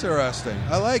 Interesting.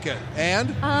 I like it.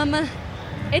 And?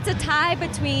 It's a tie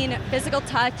between physical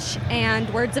touch and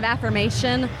words of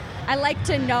affirmation. I like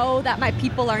to know that my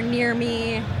people are near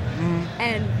me,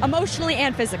 and emotionally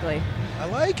and physically. I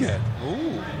like it.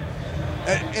 Ooh.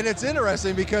 And it's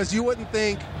interesting because you wouldn't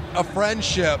think a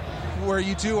friendship where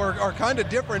you two are kind of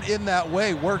different in that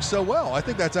way works so well. I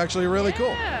think that's actually really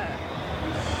cool.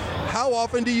 How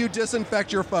often do you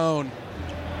disinfect your phone?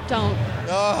 Don't.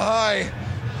 Hi.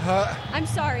 I'm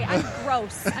sorry. I'm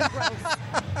gross.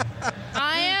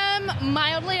 I am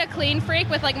mildly a clean freak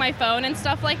with my phone and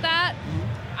stuff like that.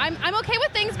 I'm okay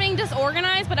with things being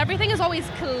disorganized, but everything is always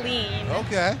clean.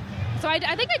 Okay. So I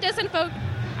think I disinfect.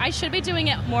 I should be doing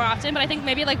it more often, but I think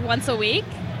maybe once a week.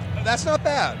 That's not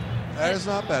bad. That is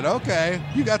not bad. Okay.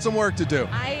 You got some work to do.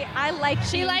 I like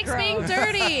She likes being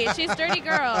dirty. She's a dirty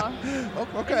girl.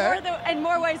 Okay. In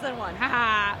more ways than one.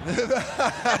 Ha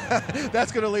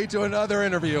That's going to lead to another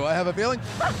interview, I have a feeling.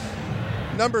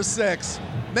 Number 6.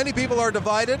 Many people are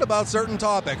divided about certain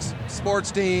topics. Sports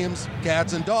teams,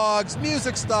 cats and dogs,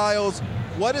 music styles.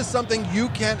 What is something you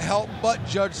can't help but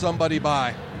judge somebody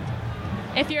by?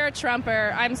 If you're a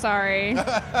Trumper, I'm sorry.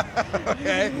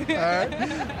 Okay. All right.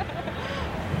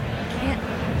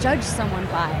 Can't judge someone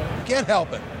by. Can't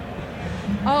help it.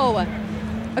 Oh.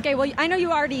 Okay, well, I know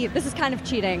you already, this is kind of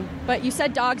cheating, but you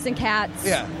said dogs and cats.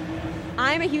 Yeah.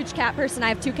 I'm a huge cat person. I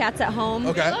have 2 cats at home.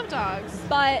 Okay. I love dogs.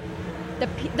 But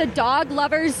the dog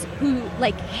lovers who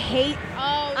hate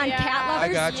on cat lovers,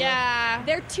 I gotcha. Yeah.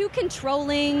 they're too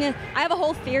controlling. I have a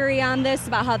whole theory on this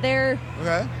about how Okay.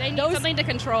 They need something to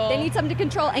control. They need something to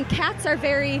control, and cats are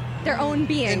very their own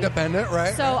being. Independent,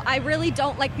 right? So I really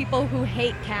don't like people who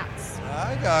hate cats.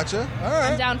 I gotcha. All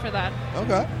right. I'm down for that.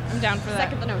 Okay. I'm down for that.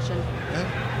 Second the notion.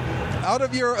 Out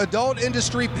of your adult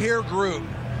industry peer group,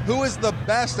 who is the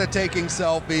best at taking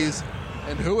selfies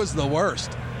and who is the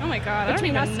worst? Oh my God, I don't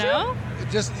Between even us know.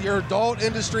 Just your adult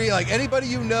industry, like anybody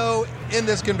you know in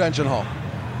this convention hall.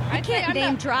 I'd say Can't I'm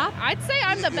name the- drop. I'd say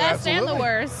I'm the Yeah, best and the absolutely.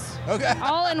 worst. Okay.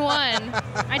 All in one.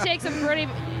 I take some pretty.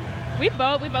 We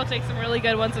both take some really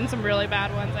good ones and some really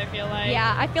bad ones. I feel like.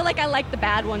 Yeah, I feel like I like the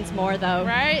bad ones more, though.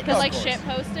 Right? The Of like course. shit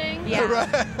posting. Yeah.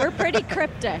 Right. We're pretty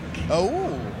cryptic.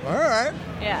 Oh, all right.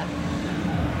 Yeah.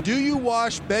 Do you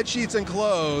wash bed sheets and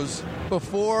clothes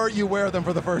before you wear them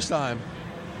for the first time?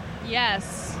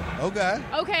 Yes. Okay.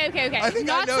 Okay. I think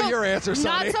I know your answer,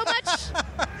 Sonny.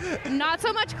 Not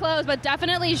so much clothes, but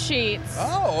definitely sheets.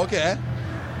 Oh, okay.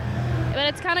 But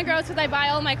it's kind of gross because I buy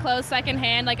all my clothes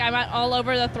secondhand. Like I'm all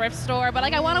over the thrift store, but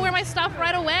like I want to wear my stuff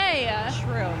right away.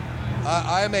 True.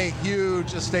 I'm a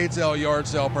huge estate sale, yard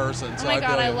sale person. So Oh my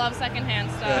God, feel I you. love secondhand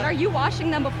stuff. Yeah. Are you washing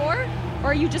them before? Or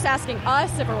are you just asking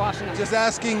us if we're washing them? Just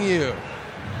asking you.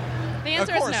 The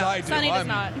answer Of course is no. I do. Sunny does I'm-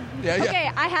 not. Yeah, yeah.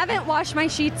 Okay, I haven't washed my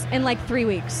sheets in like 3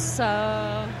 weeks, so...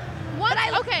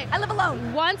 Okay. I live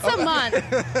alone. Once a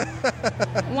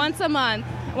month. Once a month.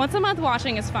 Once a month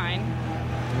washing is fine.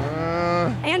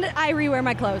 And I rewear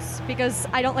my clothes because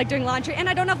I don't like doing laundry, and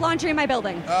I don't have laundry in my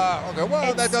building. Okay, well,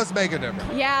 It's- that does make a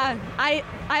difference. Yeah, I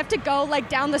have to go like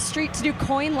down the street to do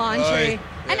coin laundry. Oy,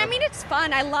 And yeah. I mean, it's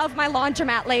fun. I love my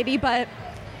laundromat lady, but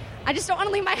I just don't want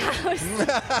to leave my house.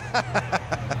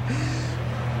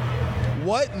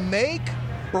 What make,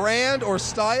 brand, or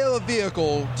style of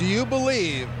vehicle do you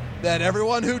believe that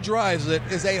everyone who drives it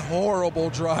is a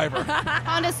horrible driver?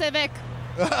 Honda Civic.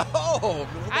 Oh,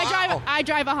 wow. I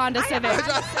drive a Honda Civic. We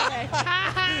both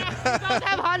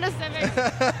have Honda Civics.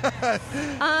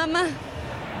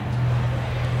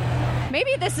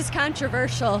 Maybe this is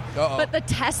controversial, Uh-oh. but the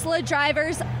Tesla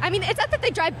drivers, I mean, it's not that they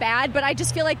drive bad, but I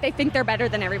just feel like they think they're better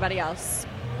than everybody else.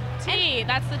 T.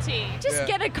 That's the T. Just Yeah.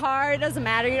 get a car. It doesn't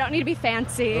matter. You don't need to be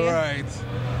fancy. Right.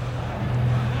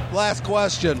 Last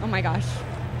question. Oh my gosh.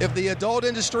 If the adult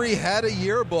industry had a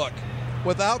yearbook,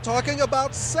 without talking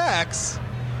about sex,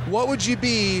 what would you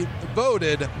be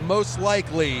voted most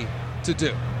likely to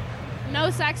do? No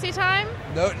sexy time.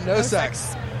 No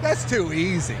sex. That's too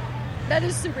easy. That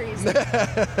is super easy.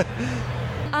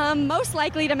 Most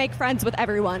likely to make friends with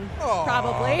everyone. Aw.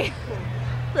 Probably.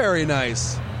 Very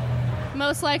nice.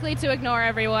 Most likely to ignore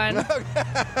everyone.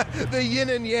 The yin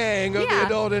and yang of the Yeah.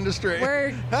 adult industry.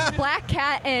 We're black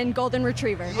cat and golden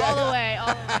retriever. All the way. All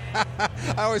the way.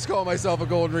 I always call myself a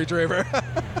golden retriever.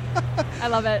 I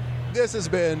love it. This has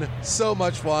been so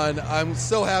much fun. I'm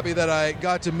so happy that I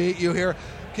got to meet you here.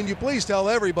 Can you please tell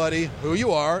everybody who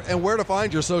you are and where to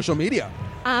find your social media?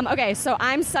 Okay, so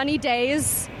I'm Sunny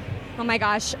Daze. Oh my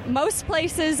gosh. Most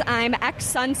places I'm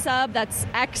Xsunsub. That's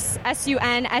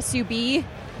XSUNSUB.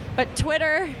 But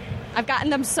Twitter, I've gotten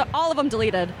them, all of them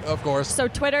deleted. Of course. So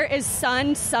Twitter is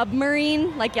Sun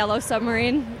Submarine, like yellow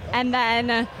submarine. And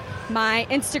then my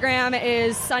Instagram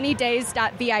is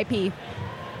sunnydays.vip.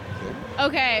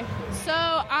 Okay, so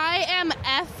I am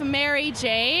F Mary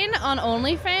Jane on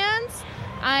OnlyFans.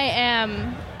 I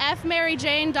am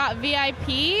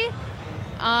fmaryjane.vip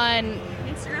on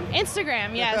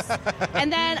Instagram, yes.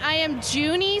 And then I am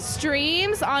Junie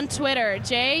Streams on Twitter,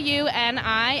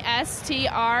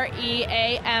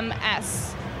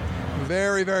 JUNISTREAMS.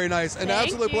 Very, very nice. An Thank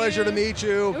absolute you. pleasure to meet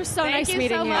you. It was so Thank nice you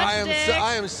meeting so you. much.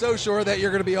 I am so sure that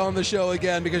you're going to be on the show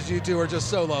again because you two are just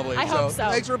so lovely. I hope so.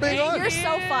 Thanks for being Thank on. You're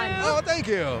so fun. Oh, thank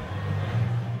you.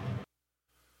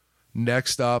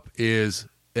 Next up is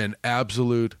an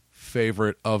absolute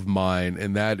favorite of mine,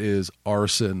 and that is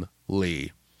Arson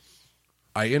Leigh.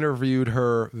 I interviewed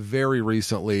her very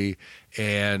recently,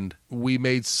 and we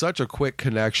made such a quick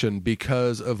connection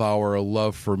because of our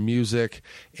love for music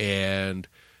and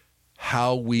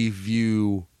how we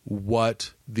view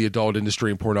what the adult industry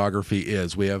and pornography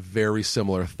is. We have very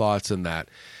similar thoughts in that.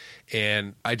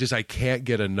 And I can't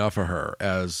get enough of her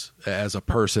as a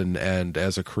person and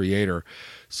as a creator.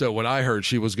 So when I heard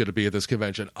she was going to be at this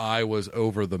convention, I was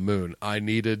over the moon. I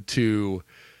needed to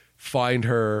find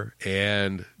her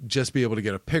and just be able to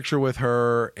get a picture with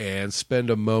her and spend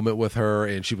a moment with her.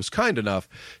 And she was kind enough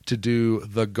to do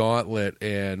the Gauntlet,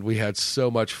 and we had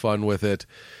so much fun with it.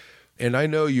 And I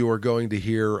know you are going to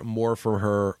hear more from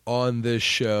her on this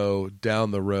show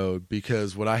down the road,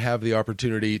 because when I have the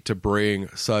opportunity to bring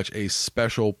such a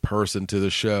special person to the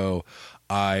show,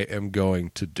 I am going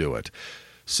to do it.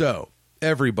 So,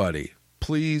 everybody,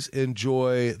 please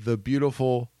enjoy the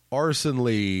beautiful Arson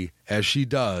Leigh as she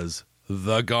does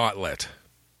the Gauntlet.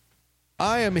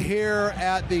 I am here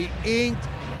at the Inked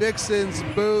Vixen's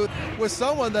booth with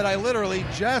someone that I literally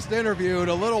just interviewed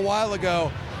a little while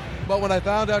ago. But when I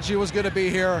found out she was going to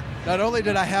be here, not only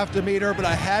did I have to meet her, but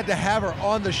I had to have her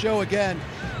on the show again.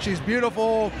 She's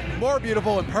beautiful, more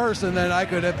beautiful in person than I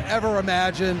could have ever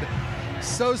imagined.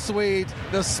 So sweet.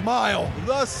 The smile.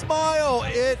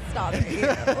 It Stop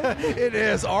it. it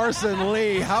is Arson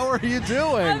Leigh. How are you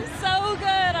doing? I'm so good.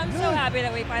 I'm so happy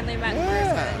that we finally met in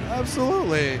person.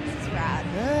 Absolutely. This is rad.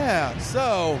 Yeah.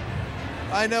 So,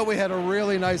 I know we had a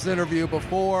really nice interview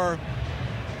before.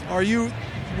 Are you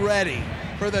ready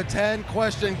for the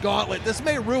 10-question gauntlet? This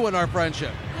may ruin our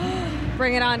friendship.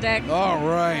 Bring it on, Dick. All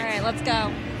right. All right, let's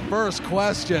go. First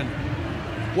question.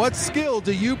 What skill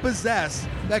do you possess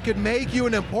that could make you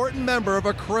an important member of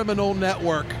a criminal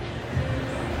network?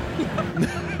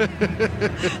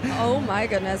 Oh my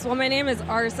goodness. Well, my name is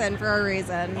Arson for a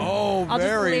reason. Oh, I'll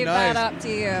very just leave nice. that up to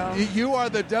you. You are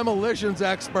the demolitions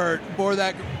expert for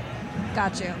that.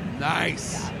 Got you.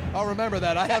 Nice. I'll remember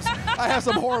that. I have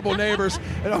some horrible neighbors,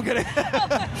 and I'm gonna.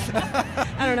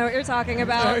 I don't know what you're talking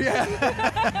about. Yeah.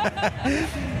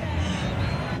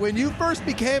 When you first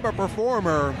became a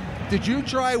performer, did you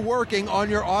try working on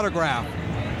your autograph?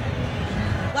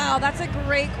 Wow, that's a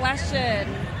great question.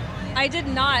 I did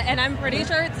not, and I'm pretty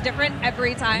sure it's different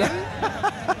every time.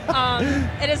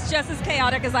 It is just as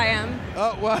chaotic as I am.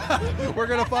 Oh, well, we're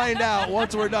going to find out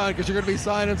once we're done, because you're going to be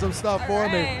signing some stuff for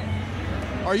me.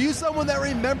 Are you someone that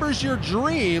remembers your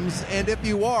dreams? And if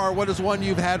you are, what is one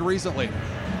you've had recently?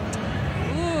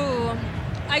 Ooh,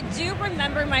 I do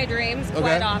remember my dreams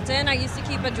quite often. I used to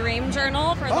keep a dream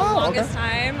journal for the longest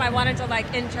time. I wanted to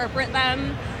interpret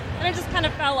them, and I just kind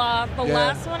of fell off. The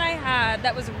last one I had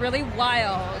that was really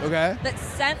wild, that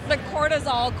sent the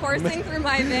cortisol coursing through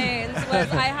my veins,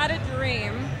 was I had a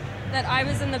dream that I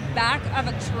was in the back of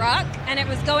a truck and it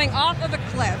was going off of a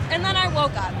cliff, and then I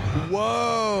woke up.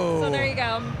 Whoa. So there you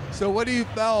go. So what do you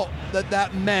felt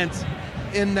that meant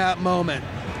in that moment?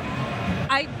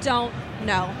 I don't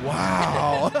know.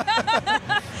 Wow.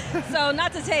 So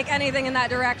not to take anything in that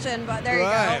direction, but there you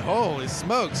go. Holy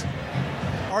smokes.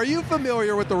 Are you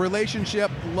familiar with the relationship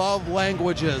love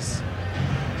languages?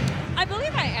 I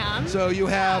believe I am. So you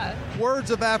have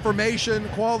words of affirmation,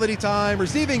 quality time,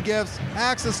 receiving gifts,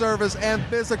 acts of service, and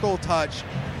physical touch.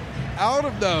 Out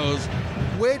of those,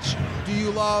 which do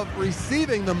you love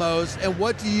receiving the most, and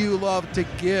what do you love to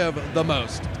give the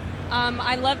most?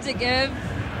 I love to give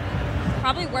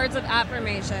probably words of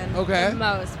affirmation the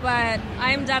most, but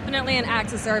I'm definitely an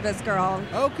acts of service girl.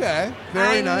 Okay,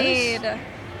 very nice. I need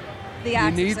the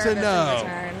acts of service to know. in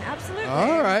return. Absolutely.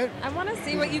 All right. I want to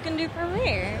see what you can do for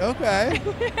me. Okay.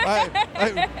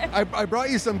 I brought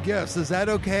you some gifts. Is that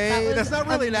okay? That's not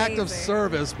really an act of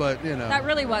service, but, you know. That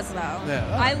really was, though. Yeah.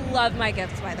 I love my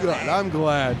gifts, by the way. Good. I'm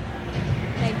glad.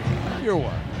 Thank you. You're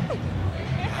welcome.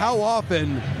 How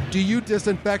often do you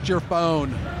disinfect your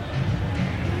phone?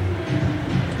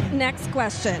 Next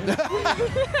question.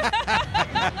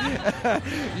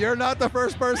 You're not the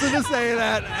first person to say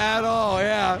that at all,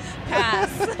 yeah.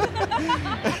 Pass.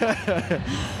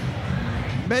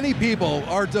 Many people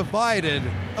are divided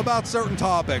about certain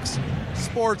topics.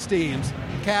 Sports teams,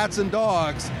 cats and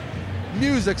dogs,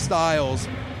 music styles.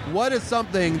 What is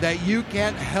something that you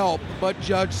can't help but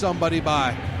judge somebody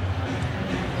by?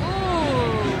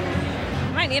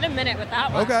 I need a minute with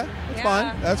that one. Okay, that's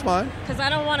fine. That's fine. Because I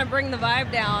don't want to bring the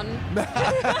vibe down.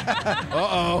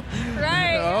 Uh-oh.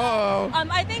 Right. Uh-oh.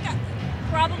 I think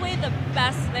probably the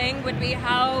best thing would be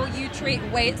how you treat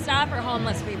wait staff or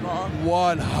homeless people.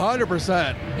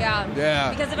 100%. Yeah.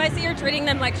 Yeah. Because if I see you're treating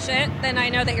them like shit, then I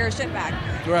know that you're a shitbag.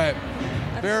 Right.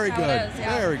 That's Very how good. it is,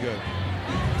 yeah. Very good.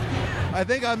 I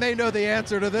think I may know the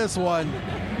answer to this one.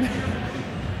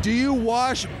 Do you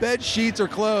wash bed sheets or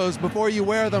clothes before you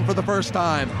wear them for the first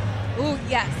time? Ooh,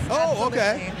 yes. Oh, absolutely.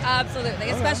 okay. Absolutely.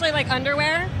 Especially like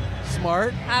underwear.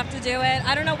 Smart. Have to do it.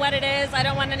 I don't know what it is. I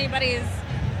don't want anybody's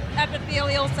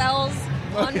epithelial cells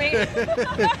on me.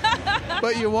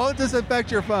 But you won't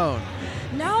disinfect your phone.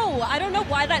 No, I don't know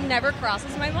why that never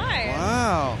crosses my mind.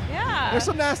 Wow. Yeah. There's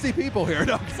some nasty people here.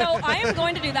 No. So I am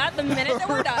going to do that the minute that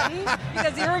we're done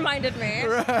because you reminded me.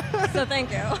 Right. So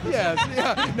thank you. Yes.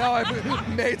 Yeah. Now I've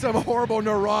made some horrible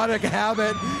neurotic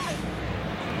habit.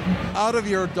 Out of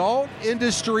your adult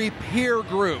industry peer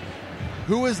group,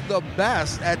 who is the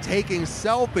best at taking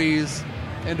selfies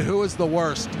and who is the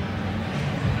worst?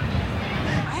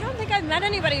 I don't think I've met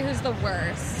anybody who's the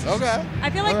worst. Okay. I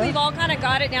feel like All right. we've all kind of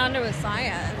got it down to a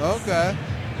science. Okay.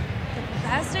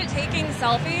 Best at taking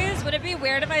selfies? Would it be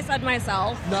weird if I said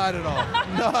myself? Not at all.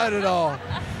 Not at all.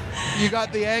 You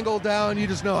got the angle down. You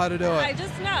just know how to do it. I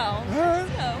just know. All right.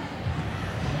 So,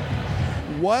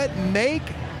 What make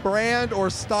brand, or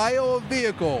style of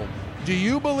vehicle do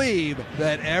you believe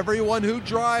that everyone who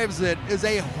drives it is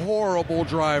a horrible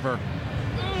driver?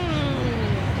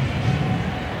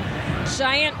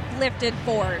 Giant lifted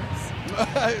Fords.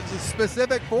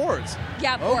 Specific Fords?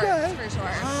 Yeah, Fords, Okay. for sure.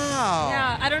 Wow.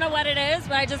 Yeah, I don't know what it is,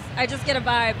 but I just get a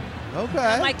vibe. Okay.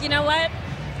 I'm like, you know what?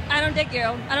 I don't dig you.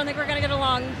 I don't think we're going to get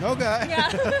along. Okay.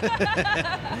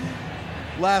 Yeah.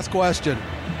 Last question.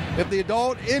 If the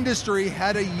adult industry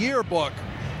had a yearbook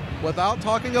without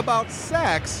talking about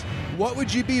sex, what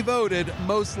would you be voted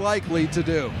most likely to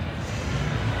do?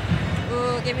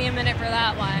 Ooh, give me a minute for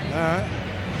that one. All right.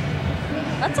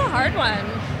 That's a hard one.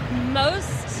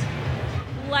 Most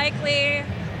likely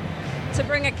to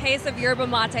bring a case of yerba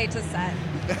mate to set.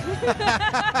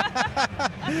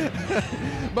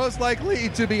 Most likely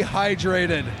to be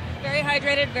hydrated. Very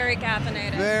hydrated, very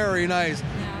caffeinated. Very nice. Yeah.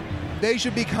 They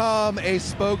should become you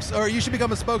should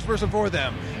become a spokesperson for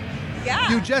them. Yeah.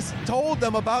 You just told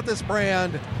them about this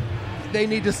brand. They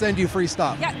need to send you free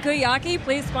stuff. Yeah, Guyaki,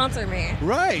 please sponsor me.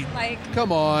 Right. Like,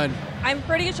 come on. I'm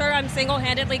pretty sure I'm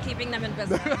single-handedly keeping them in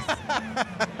business.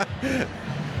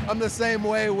 I'm the same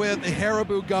way with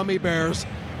Haribo gummy bears.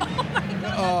 Oh my god,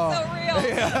 that's so real.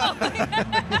 Yeah.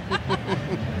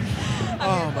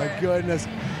 Oh my goodness.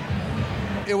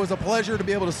 It was a pleasure to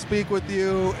be able to speak with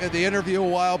you at the interview a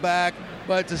while back,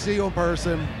 but to see you in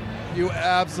person, you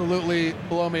absolutely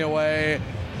blow me away.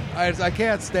 I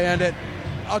can't stand it.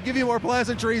 I'll give you more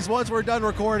pleasantries once we're done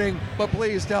recording, but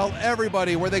please tell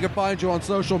everybody where they can find you on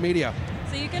social media.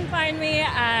 So you can find me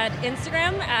at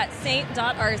Instagram at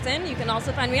saint.arson. You can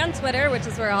also find me on Twitter, which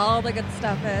is where all the good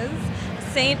stuff is,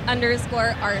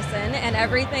 saint_arson. And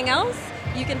everything else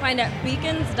you can find at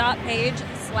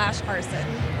beacons.page/arson.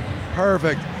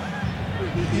 Perfect.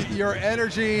 Your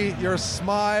energy, your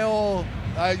smile,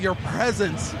 your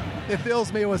presence, it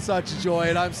fills me with such joy,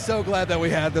 and I'm so glad that we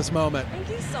had this moment. Thank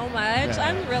you so much. Yeah.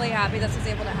 I'm really happy this was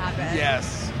able to happen.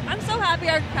 Yes. I'm so happy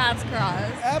our paths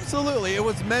crossed. Absolutely. It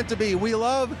was meant to be. We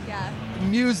love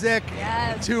music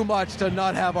too much to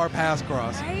not have our paths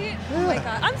cross. Right? Oh my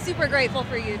god. I'm super grateful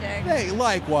for you, Dick. Hey,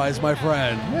 likewise, my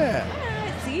friend. Yeah.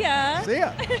 See ya. See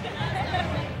ya.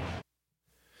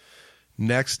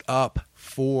 Next up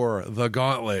for the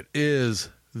Gauntlet is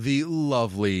the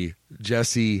lovely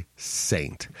Jessie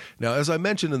Saint. Now, as I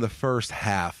mentioned in the first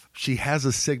half, she has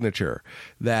a signature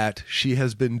that she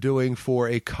has been doing for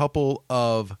a couple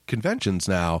of conventions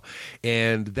now,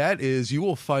 and that is you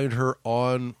will find her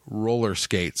on roller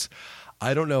skates.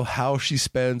 I don't know how she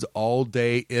spends all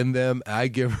day in them. I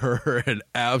give her an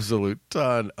absolute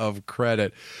ton of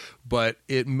credit, but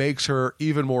it makes her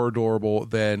even more adorable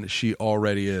than she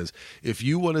already is. If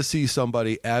you want to see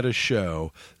somebody at a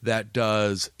show that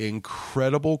does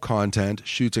incredible content,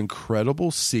 shoots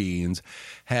incredible scenes,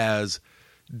 has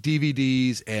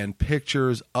DVDs and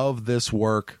pictures of this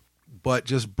work, but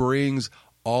just brings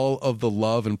all of the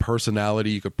love and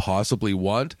personality you could possibly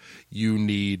want, you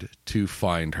need to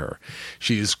find her.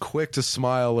 She's quick to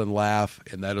smile and laugh,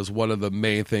 and that is one of the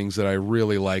main things that I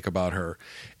really like about her.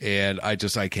 And I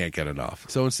can't get enough.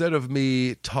 So instead of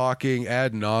me talking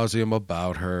ad nauseum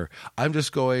about her, I'm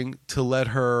just going to let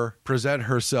her present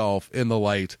herself in the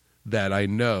light that I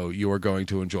know you are going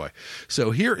to enjoy. So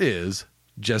here is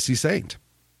Jessie Saint.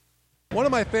 One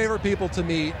of my favorite people to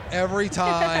meet every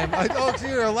time.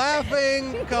 You're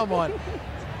laughing. Come on.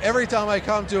 Every time I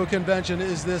come to a convention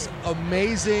is this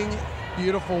amazing,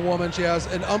 beautiful woman. She has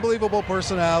an unbelievable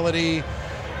personality.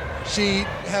 She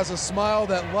has a smile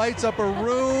that lights up a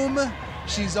room.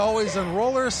 She's always in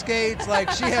roller skates.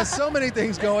 She has so many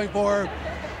things going for her.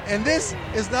 And this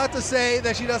is not to say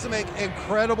that she doesn't make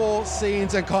incredible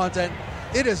scenes and content.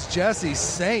 It is Jessie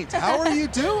Saint. How are you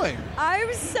doing?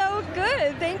 I'm so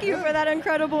good. Thank you for that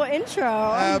incredible intro.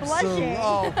 I'm blushing.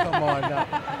 Oh, come on now.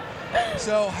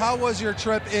 So, how was your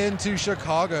trip into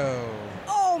Chicago?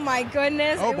 Oh my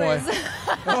goodness. Oh boy.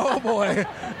 Oh boy.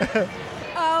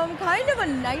 Kind of a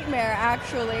nightmare,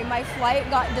 actually. My flight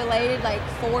got delayed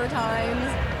 4 times.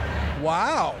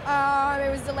 Wow. It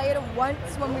was delayed once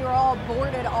when we were all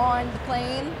boarded on the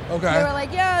plane. Okay. They were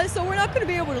like, so we're not going to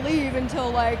be able to leave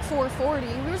until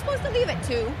 4:40. We were supposed to leave at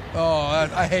 2. Oh,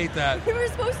 I hate that. We were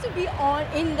supposed to be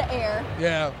in the air.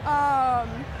 Yeah.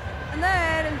 And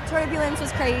then turbulence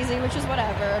was crazy, which is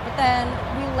whatever. But then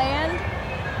we land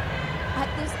at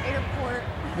this airport,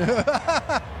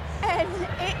 and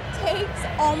it takes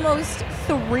almost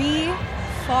 3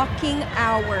 fucking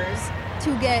hours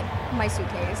to get my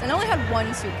suitcase. And I only had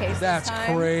 1 suitcase That's this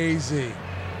time. crazy.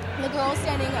 The girl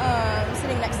sitting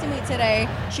next to me today,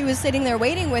 she was sitting there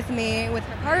waiting with me with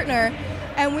her partner,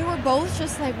 and we were both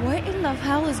just like, what in the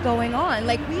hell is going on?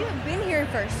 We have been here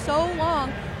for so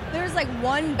long, there was like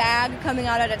one bag coming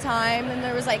out at a time, and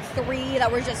there was like 3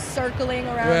 that were just circling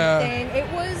around Yeah. the thing.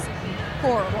 It was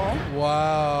horrible.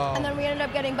 Wow. And then we ended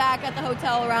up getting back at the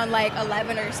hotel around like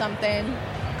 11 or something.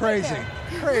 Crazy.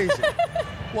 Crazy.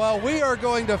 Well, we are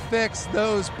going to fix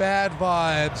those bad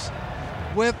vibes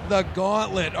with the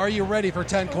Gauntlet. Are you ready for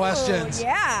 10 questions? Ooh,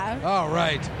 yeah. All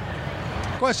right.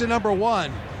 Question number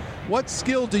 1. What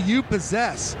skill do you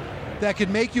possess that could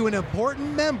make you an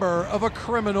important member of a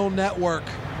criminal network?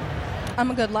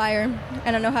 I'm a good liar,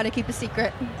 and I know how to keep a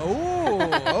secret. Oh,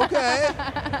 okay.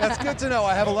 That's good to know.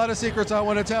 I have a lot of secrets I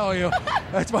want to tell you.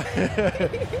 That's my.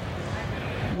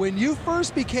 When you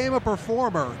first became a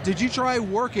performer, did you try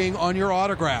working on your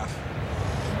autograph?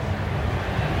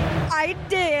 I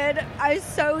did. I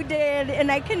so did.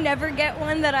 And I can never get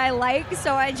one that I like,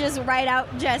 so I just write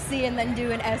out Jessie and then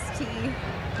do an ST.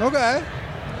 Okay.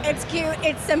 It's cute.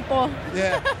 It's simple.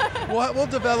 Yeah. We'll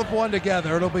develop one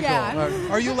together. It'll be Yeah.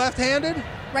 cool. Are you left-handed?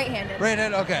 Right-handed.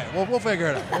 Right-handed? Okay. Well, we'll figure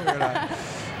it out.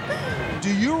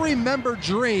 Do you remember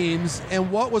dreams,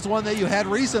 and what was one that you had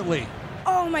recently?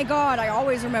 Oh my God, I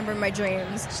always remember my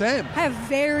dreams. Same. I have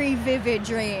very vivid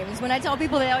dreams. When I tell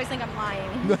people, they always think I'm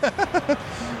lying.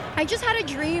 I just had a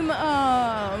dream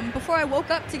before I woke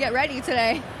up to get ready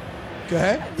today.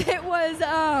 Okay. It was,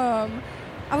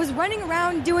 I was running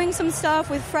around doing some stuff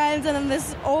with friends, and then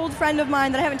this old friend of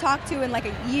mine that I haven't talked to in like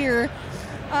a year,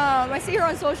 I see her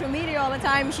on social media all the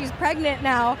time. She's pregnant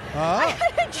now. I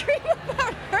had a dream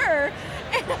about her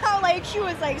and how like she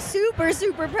was like super,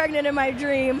 super pregnant in my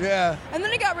dream. Yeah. And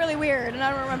then it got really weird, and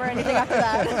I don't remember anything after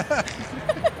that.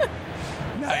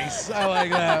 Nice. I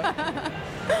like that.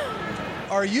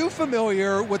 Are you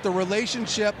familiar with the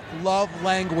relationship love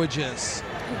languages?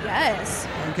 Yes.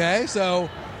 Okay, so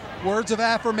words of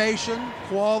affirmation,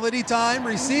 quality time,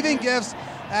 receiving gifts,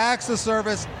 acts of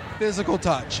service, physical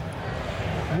touch.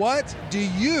 What do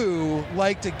you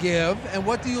like to give, and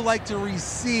what do you like to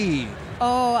receive?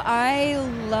 Oh, I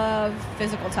love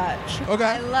physical touch. Okay.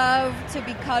 I love to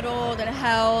be cuddled and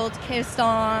held, kissed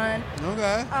on.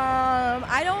 Okay.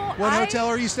 I don't. What hotel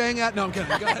are you staying at? No, I'm kidding.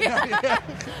 Go ahead.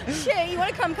 Shit, you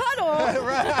want to come cuddle?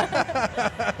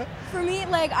 For me,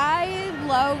 like, I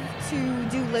love to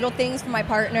do little things for my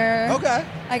partner. Okay.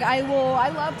 Like, I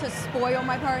love to spoil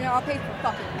my partner. I'll pay for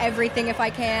fucking everything if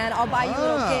I can. I'll buy you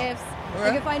little gifts.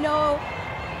 Okay. Like, if I know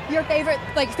your favorite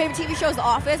TV show is The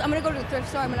Office, I'm gonna go to the thrift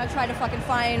store. I'm gonna try to fucking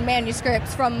find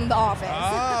manuscripts from The Office.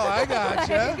 Oh, I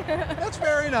gotcha. That's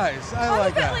very nice. I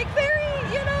like that. Like, very,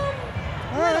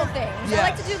 little things. Yes. I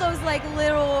like to do those, like,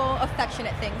 little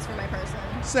affectionate things for my person.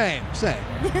 Same.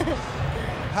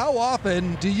 How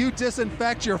often do you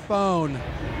disinfect your phone?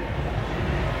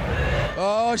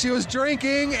 Oh, she was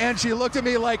drinking, and she looked at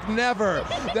me like never.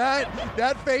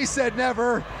 That face said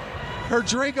never. Her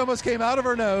drink almost came out of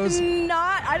her nose.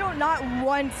 Not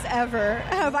once ever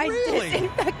have I Really?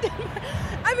 disinfected.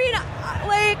 I mean,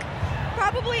 like,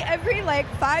 probably every,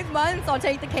 5 months I'll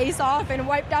take the case off and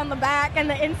wipe down the back and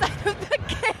the inside of the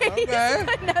case. Okay.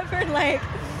 But never,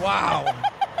 Wow.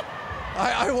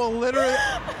 I will literally,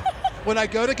 when I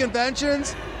go to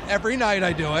conventions, every night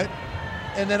I do it,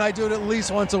 and then I do it at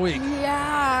least once a week.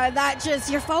 Yeah,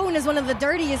 your phone is one of the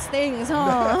dirtiest things,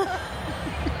 huh?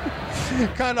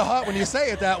 Kind of hot when you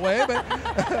say it that way, but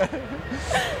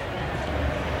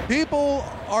people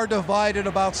are divided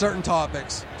about certain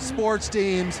topics. Sports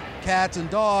teams, cats and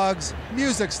dogs,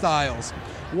 music styles.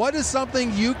 What is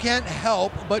something you can't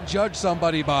help but judge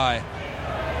somebody by?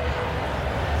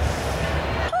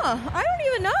 I don't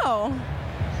even know.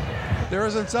 There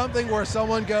isn't something where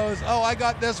someone goes, oh, I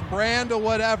got this brand or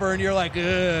whatever, and you're like,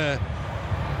 ugh.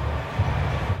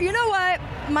 You know what?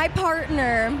 My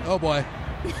partner... Oh, boy.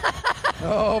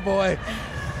 Oh, boy.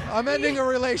 I'm ending a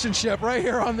relationship right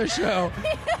here on the show.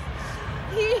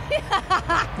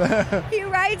 He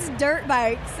rides dirt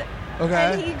bikes. Okay.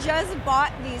 And he just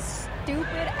bought these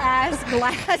stupid-ass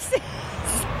glasses.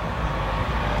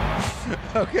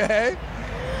 Okay.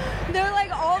 They're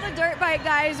like all the dirt bike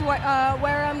guys wear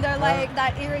them. They're like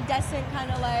that iridescent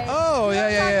kind of like... Oh,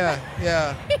 yeah.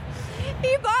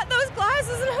 He bought those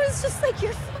glasses, and I was just like,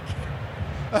 you're fucking...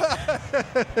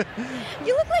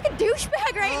 You look like a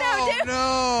douchebag right now, dude.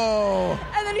 No.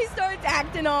 And then he starts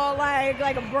acting all like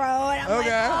a bro, and I'm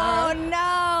Okay. like, oh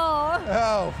no.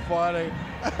 Oh, funny.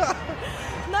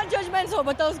 Not judgmental,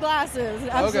 but those glasses,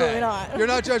 absolutely Okay. not. You're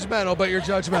not judgmental, but you're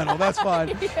judgmental. That's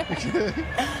fine.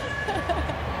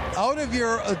 Out of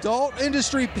your adult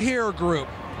industry peer group,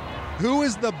 who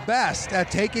is the best at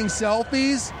taking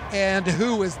selfies and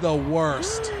who is the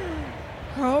worst?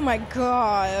 Oh my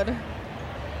god.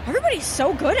 Everybody's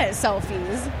so good at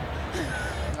selfies.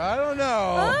 I don't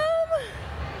know.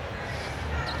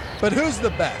 But who's the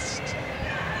best?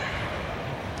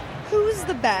 Who's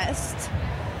the best?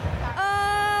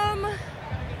 I'm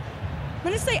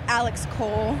gonna say Alex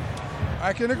Cole.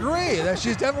 I can agree that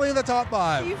she's definitely in the top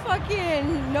 5. She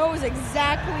fucking knows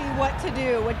exactly what to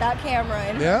do with that camera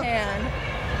in her hand.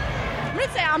 I'm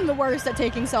gonna say I'm the worst at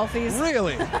taking selfies.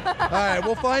 Really? All right,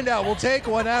 we'll find out. We'll take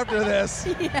one after this.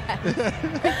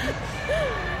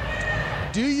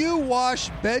 Do you wash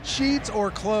bed sheets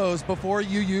or clothes before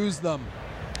you use them?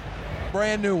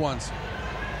 Brand new ones.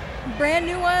 Brand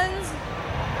new ones?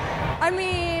 I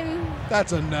mean...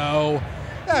 That's a no.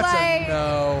 That's a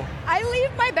no. I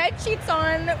leave my bed sheets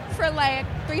on for like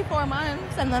 3-4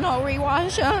 months and then I'll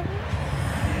rewash them.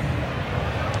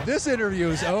 This interview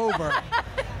is over.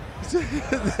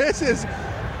 This is...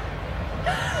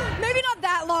 Maybe not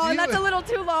that long. That's a little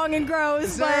too long and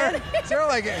gross. Sarah,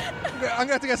 like, I'm going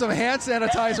to have to get some hand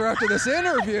sanitizer after this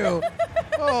interview.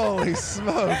 Holy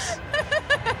smokes.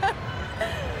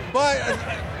 But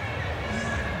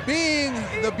being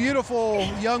the beautiful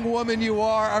young woman you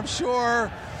are, I'm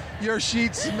sure your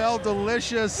sheets smell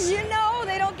delicious. You know,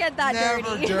 they don't get that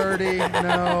Never dirty.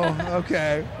 No.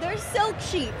 Okay. They're silk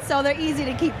sheets, so they're easy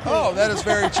to keep clean. Oh, that is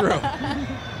very true.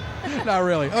 Not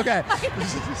really. Okay.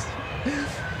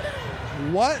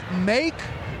 What make,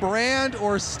 brand,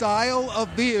 or style of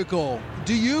vehicle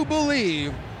do you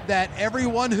believe that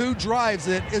everyone who drives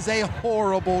it is a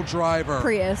horrible driver?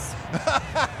 Prius.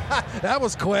 That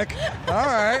was quick. All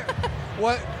right.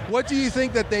 What do you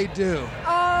think that they do?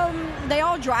 They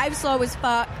all drive slow as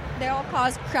fuck. They all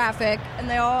cause traffic, and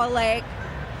they all, like,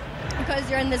 because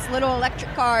you're in this little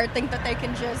electric car, think that they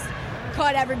can just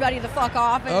cut everybody the fuck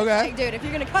off. And it's like, dude, if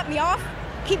you're going to cut me off,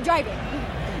 keep driving.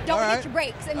 Don't hit your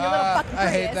brakes in your little fucking Prius. I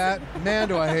hate that. Man,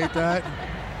 do I hate that.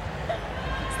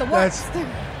 It's the worst.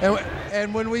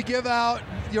 And when we give out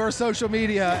your social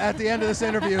media at the end of this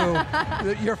interview,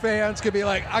 your fans could be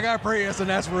like, I got a Prius, and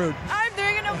that's rude. I'm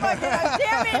doing it a fucking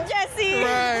damn it, Jessie.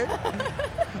 Right.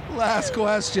 Last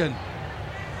question.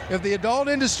 If the adult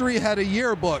industry had a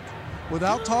yearbook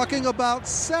without talking about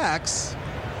sex,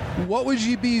 what would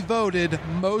you be voted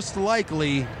most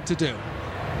likely to do?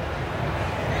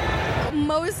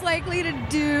 Most likely to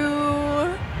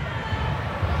do...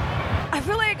 I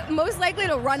feel like most likely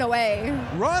to run away.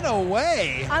 Run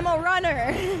away? I'm a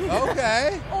runner.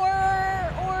 Okay. Or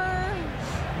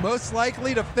most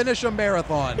likely to finish a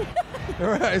marathon.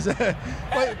 Right.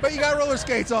 But you got roller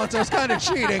skates on, so it's kind of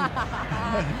cheating.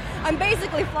 I'm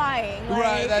basically flying. Like...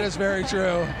 Right, that is very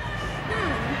true.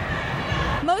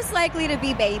 Most likely to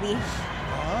be baby.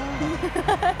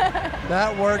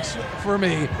 That works for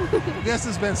me. This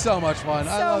has been so much fun.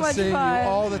 I love seeing you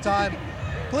all the time.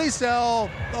 Please tell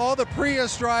all the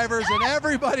Prius drivers and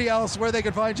everybody else where they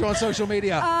can find you on social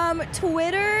media.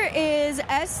 Twitter is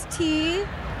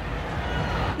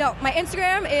my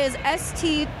Instagram is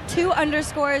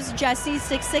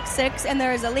ST2_Jessie666, and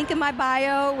there is a link in my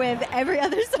bio with every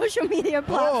other social media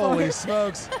platform. Holy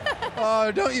smokes.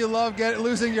 Oh, don't you love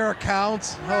losing your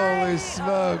accounts? Holy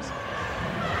smokes.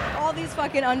 All these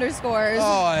fucking underscores.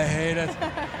 Oh, I hate it.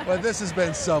 But this has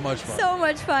been so much fun. So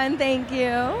much fun. Thank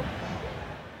you.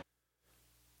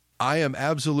 I am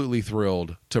absolutely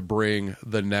thrilled to bring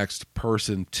the next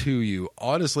person to you.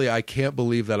 Honestly, I can't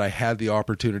believe that I had the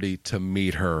opportunity to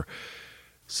meet her.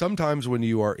 Sometimes when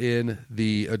you are in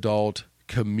the adult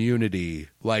community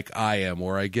like I am,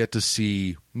 where I get to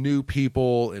see new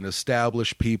people and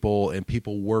established people and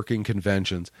people working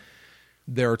conventions,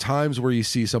 there are times where you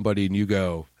see somebody and you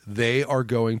go, they are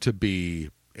going to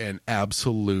be an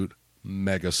absolute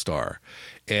megastar.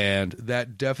 And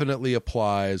that definitely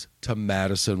applies to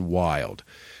Madison Wilde.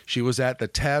 She was at the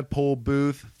Tadpole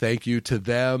booth. Thank you to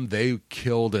them. They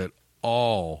killed it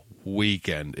all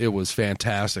weekend. It was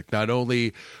fantastic. Not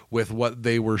only with what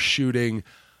they were shooting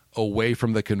away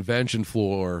from the convention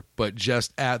floor, but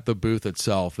just at the booth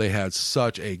itself. They had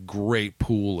such a great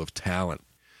pool of talent.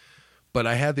 But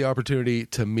I had the opportunity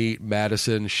to meet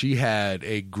Madison. She had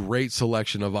a great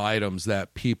selection of items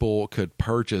that people could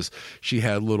purchase. She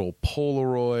had little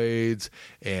Polaroids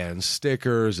and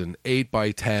stickers and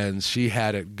 8x10s. She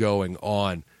had it going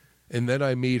on. And then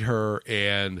I meet her,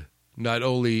 and not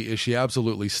only is she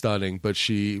absolutely stunning, but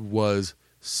she was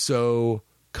so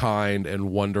kind and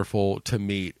wonderful to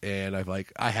meet. And I'm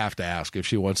like, I have to ask if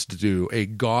she wants to do a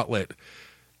Gauntlet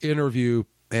interview.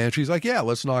 And she's like, yeah,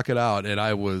 let's knock it out. And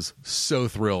I was so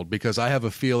thrilled because I have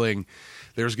a feeling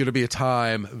there's going to be a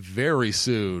time very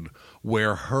soon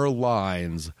where her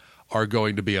lines are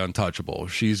going to be untouchable.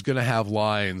 She's going to have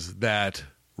lines that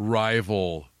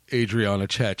rival Adriana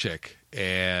Chechik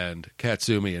and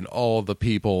Katsumi and all the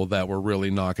people that were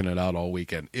really knocking it out all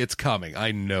weekend. It's coming.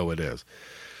 I know it is.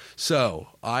 So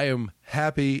I am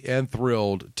happy and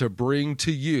thrilled to bring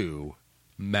to you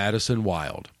Madison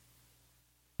Wilde.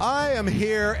 I am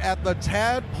here at the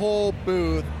Tadpole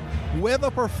booth with a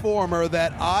performer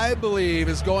that I believe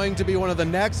is going to be one of the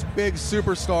next big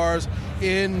superstars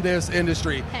in this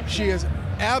industry. She is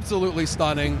absolutely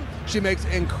stunning. She makes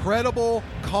incredible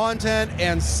content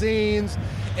and scenes,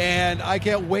 and I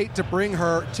can't wait to bring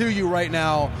her to you right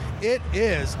now. It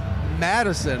is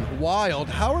Madison Wilde.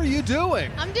 How are you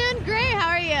doing? I'm doing great. How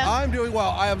are you? I'm doing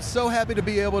well. I am so happy to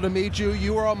be able to meet you.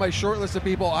 You were on my short list of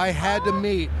people I had to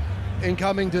meet in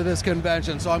coming to this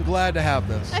convention, so I'm glad to have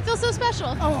this. I feel so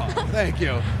special. Oh, thank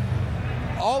you.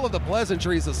 All of the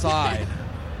pleasantries aside,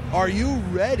 are you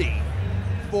ready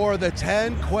for the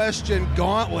 10-question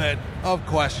gauntlet of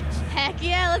questions? Heck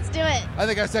yeah, let's do it. I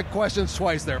think I said questions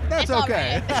twice there, but that's It's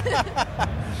okay.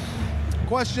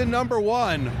 Question number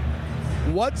 1.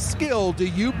 What skill do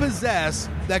you possess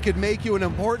that could make you an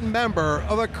important member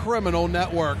of a criminal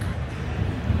network?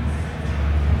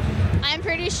 I'm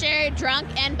pretty sure drunk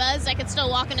and buzzed, I could still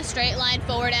walk in a straight line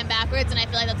forward and backwards, and I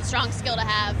feel like that's a strong skill to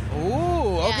have.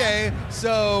 Ooh, Yeah. okay.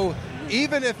 So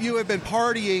even if you have been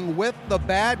partying with the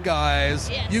bad guys,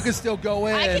 Yes. you can still go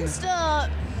in. I can still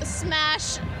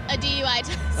smash a DUI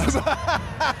test.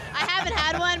 I haven't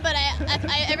had one, but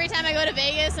I every time I go to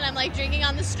Vegas and I'm like drinking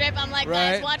on the strip, I'm like,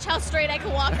 Right. guys, watch how straight I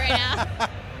can walk right now.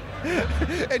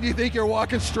 And you think you're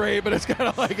walking straight, but it's kind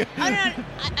of like... Oh, no,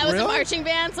 I was Really? a marching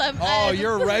band, so Oh,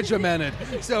 you're regimented.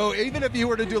 So even if you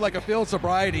were to do like a field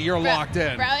sobriety, you're locked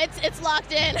in. Bro, it's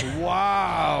locked in.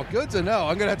 Wow, good to know.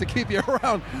 I'm going to have to keep you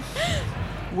around.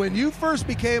 When you first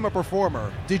became a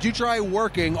performer, did you try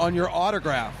working on your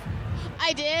autograph?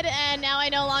 I did, and now I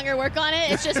no longer work on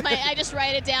it. It's just I just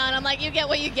write it down. I'm like, you get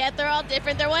what you get. They're all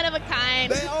different. They're one of a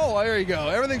kind. There you go.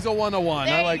 Everything's a one-on-one.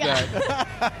 There I you like go.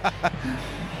 that.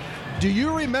 Do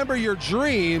you remember your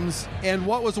dreams, and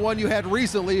what was one you had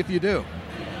recently, if you do?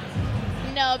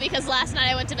 No, because last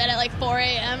night I went to bed at like 4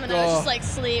 a.m. and I was just like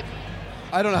sleep.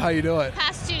 I don't know how you do it.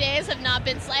 Past 2 days have not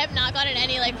been. I have not gotten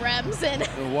any like REMs in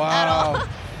at Wow. all.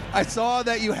 I saw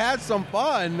that you had some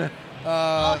fun.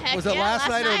 Heck Was it yeah, last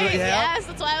night? Or Yes,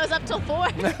 that's why I was up till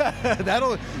 4.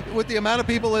 That'll, with the amount of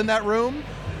people in that room,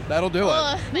 that'll do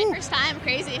Oh, it. my first time,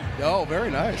 crazy. Oh,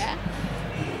 very nice. Yeah.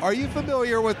 Are you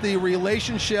familiar with the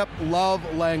relationship love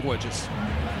languages?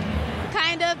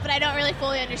 Kind of, but I don't really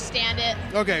fully understand it.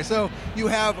 Okay, so you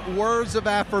have words of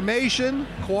affirmation,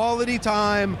 quality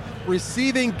time,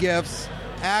 receiving gifts,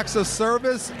 acts of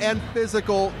service, and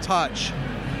physical touch.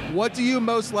 What do you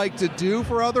most like to do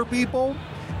for other people,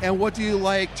 and what do you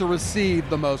like to receive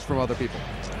the most from other people?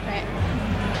 Right.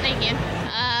 Thank you.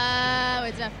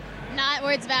 Not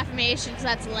words of affirmation, because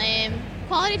that's lame.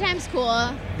 Quality time's cool.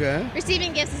 Okay.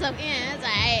 Receiving gifts is okay. Yeah, that's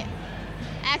alright.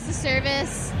 Acts of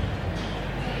service.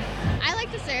 I like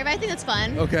to serve. I think that's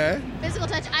fun. Okay. Physical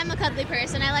touch. I'm a cuddly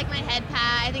person. I like my head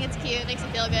pat. I think it's cute. It makes me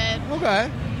feel good. Okay.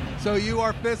 So you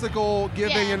are physical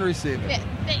giving Yeah. and receiving. Yeah,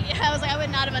 I was like, I would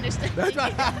not have understood. That's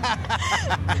right.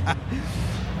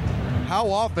 How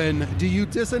often do you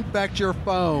disinfect your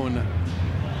phone?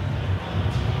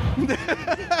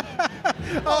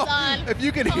 Hold on. If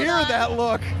you could Hold hear on. that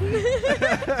look.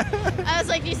 I was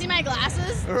like, do you see my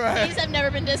glasses? Right. These have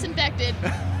never been disinfected.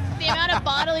 The amount of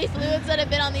bodily fluids that have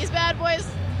been on these bad boys.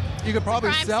 You could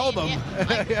probably crime sell scene,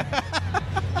 them.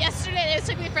 Yesterday, it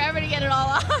took me forever to get it all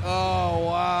off. Oh,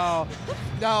 wow.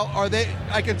 Now, are they...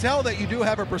 I can tell that you do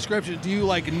have a prescription. Do you,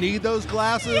 like, need those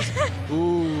glasses?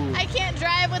 Ooh. I can't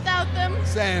drive without them.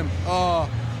 Same. Oh,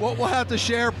 we'll have to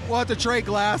share... We'll have to trade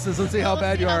glasses and see how We'll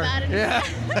bad see you how are. bad it is.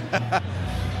 Yeah.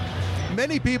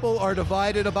 Many people are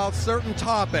divided about certain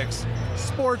topics.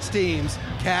 Sports teams,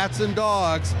 cats and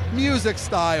dogs, music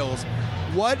styles.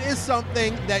 What is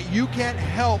something that you can't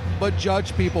help but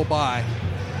judge people by?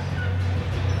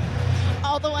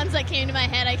 All the ones that came to my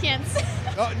head, I can't say.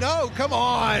 Oh, no, come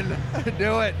on.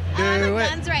 Do it. I'm Do a it.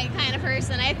 guns right kind of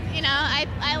person. I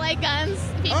like guns.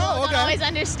 People Oh, okay. don't always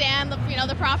understand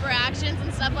the proper actions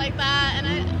and stuff like that.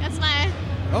 And that's my.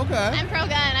 Okay. I'm pro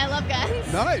gun. I love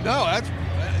guns. No, that's...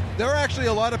 There are actually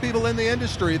a lot of people in the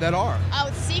industry that are. Oh,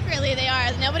 secretly they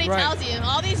are. Nobody Right. tells you.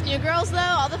 All these new girls, though,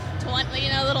 all the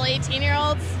little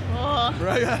 18-year-olds. Oh,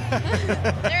 Right.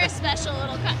 they're a special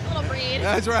little breed.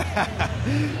 That's right.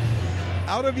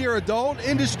 Out of your adult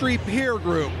industry peer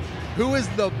group, who is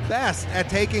the best at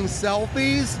taking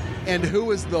selfies and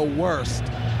who is the worst?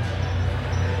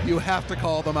 You have to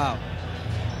call them out.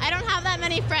 I don't have that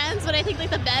many friends, but I think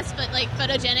the best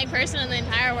photogenic person in the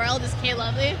entire world is Kay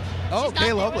Lovely. Oh, She's not Kay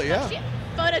there Lovely, with us. yeah.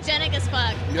 She's photogenic as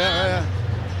fuck. Yeah.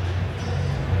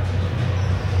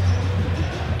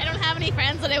 I don't have many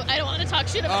friends that I don't want to talk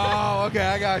shit about. Oh, okay,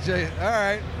 I got you. All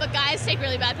right. But guys take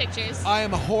really bad pictures. I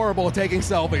am horrible at taking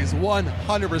selfies,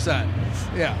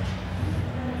 100%. Yeah.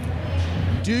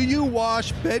 Do you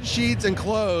wash bed sheets and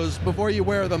clothes before you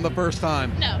wear them the first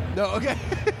time? No. No, okay.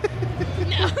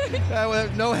 No.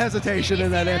 No hesitation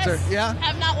in that answer. Yeah?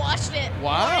 I've not washed it.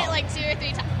 Wow. Worn it like 2 or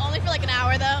 3 times. Only for like an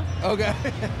hour, though. Okay.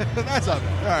 That's something.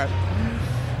 All right.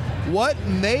 What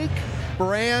make,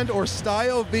 brand, or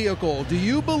style vehicle do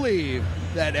you believe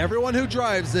that everyone who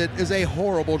drives it is a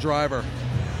horrible driver?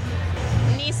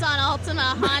 Nissan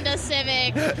Altima, Honda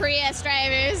Civic, Prius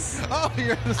drivers. Oh,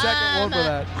 you're the second one for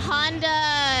that.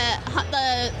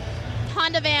 The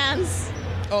Honda vans.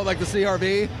 Oh, like the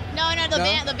CRV? No,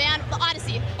 the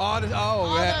Odyssey. All Those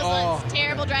ones.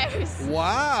 Terrible drivers.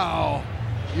 Wow.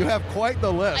 You have quite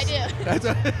the list. I do. That's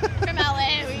From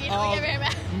LA, we get very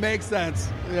mad. Makes sense.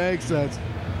 Makes sense.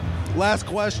 Last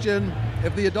question.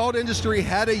 If the adult industry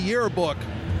had a yearbook,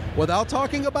 without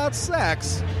talking about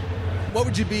sex, what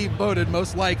would you be voted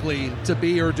most likely to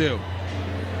be or do?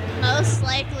 Most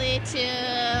likely to...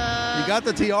 You got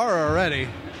the tiara already.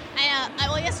 I know.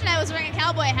 Well, yesterday I was wearing a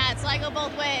cowboy hat, so I go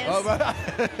both ways.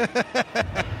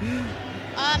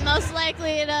 Most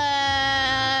likely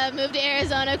to move to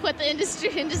Arizona, quit the industry,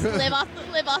 and just live off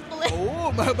the land.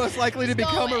 Oh, most likely to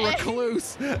become a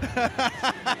recluse.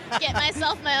 Get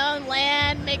myself my own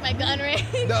land, make my gun range.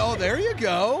 No, there you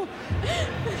go.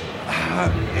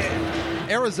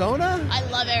 Arizona? I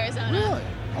love Arizona. Really?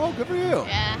 Oh, good for you.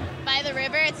 Yeah. By the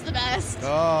river, it's the best.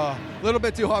 Oh, a little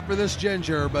bit too hot for this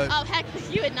ginger, but... Oh, heck,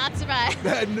 you would not survive.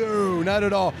 No, not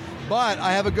at all. But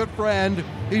I have a good friend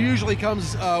who usually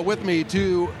comes with me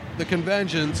to the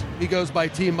conventions. He goes by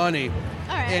T-Money. All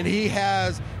right. And he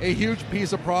has a huge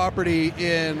piece of property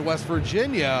in West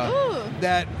Virginia. Ooh.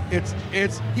 That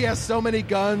he has so many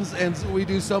guns, and we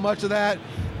do so much of that.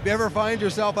 If you ever find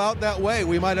yourself out that way,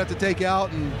 we might have to take you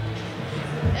out and...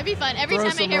 That'd be fun. Every time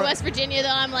I hear West Virginia, though,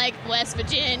 I'm like, West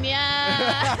Virginia.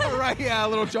 Right, yeah, a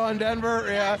little John Denver,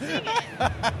 yeah.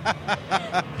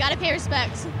 Gotta pay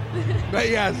respect. But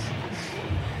yes,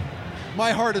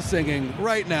 my heart is singing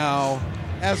right now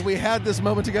as we had this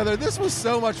moment together. This was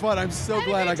so much fun. I'm so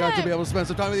glad I got to be able to spend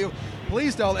some time with you.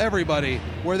 Please tell everybody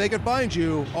where they can find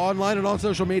you online and on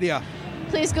social media.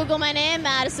 Please Google my name,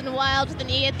 Madison Wilde with an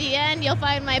E at the end. You'll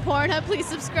find my Pornhub. Please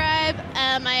subscribe.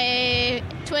 My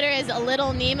Twitter is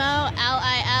Little Nemo,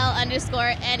 LIL_NEMO00.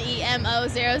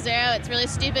 It's really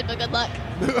stupid, but good luck.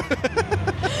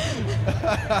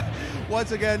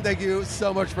 Once again, thank you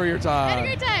so much for your time. I had a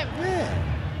great time. Yeah.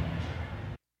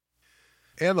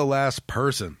 And the last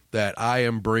person that I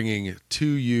am bringing to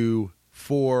you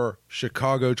for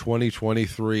Chicago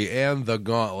 2023 and the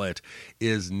Gauntlet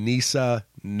is Nyssa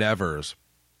Nevers.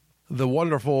 The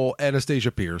wonderful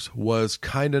Anastasia Pierce was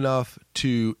kind enough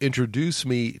to introduce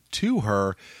me to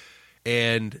her,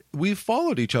 and we've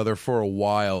followed each other for a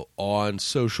while on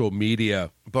social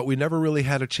media, but we never really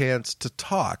had a chance to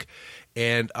talk.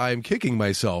 And I'm kicking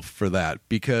myself for that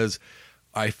because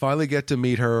I finally get to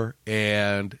meet her,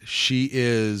 and she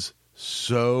is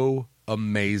so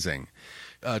amazing.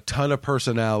 A ton of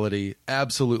personality,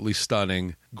 absolutely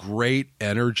stunning, great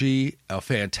energy, a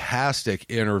fantastic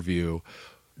interview.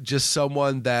 Just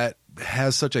someone that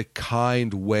has such a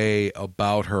kind way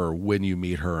about her when you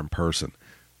meet her in person.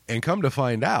 And come to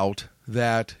find out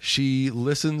that she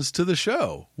listens to the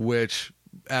show, which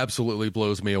absolutely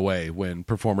blows me away when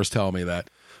performers tell me that.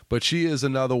 But she is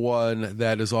another one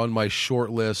that is on my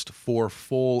short list for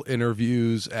full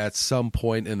interviews at some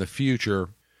point in the future.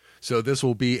 So this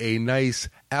will be a nice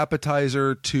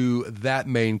appetizer to that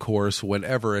main course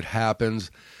whenever it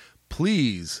happens.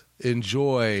 Please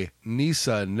enjoy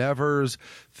Nyssa Nevers.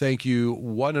 Thank you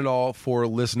one and all for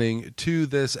listening to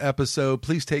this episode.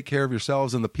 Please take care of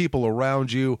yourselves and the people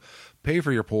around you. Pay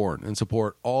for your porn and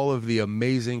support all of the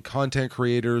amazing content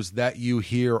creators that you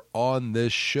hear on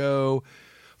this show.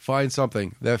 Find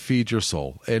something that feeds your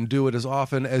soul and do it as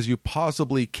often as you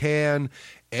possibly can.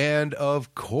 And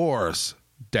of course,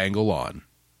 dangle on.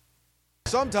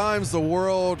 Sometimes the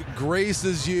world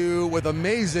graces you with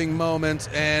amazing moments,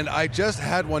 and I just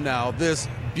had one now. This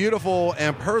beautiful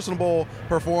and personable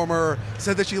performer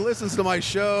said that she listens to my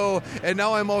show, and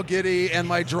now I'm all giddy, and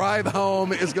my drive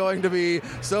home is going to be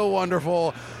so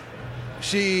wonderful.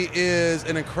 She is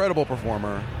an incredible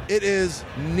performer. It is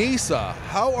Nyssa.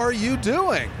 How are you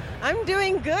doing? I'm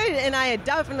doing good, and I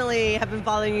definitely have been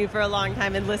following you for a long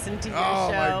time and listened to your show.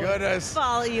 Oh, my goodness.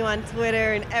 Follow you on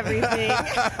Twitter and everything.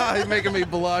 You're making me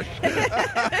blush.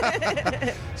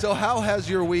 So how has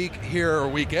your week here, or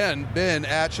weekend, been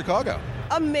at Chicago?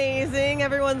 Amazing.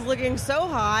 Everyone's looking so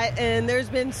hot, and there's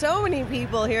been so many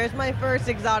people here. It's my first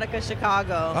Exxxotica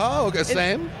Chicago. Oh, okay.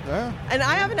 Same. Yeah. And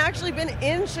I haven't actually been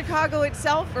in Chicago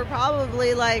itself for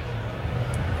probably like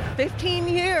 15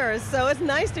 years, so it's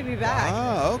nice to be back.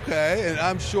 Oh, okay. And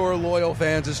I'm sure Loyal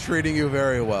Fans is treating you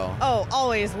very well. Oh,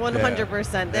 always,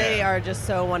 100%. They are just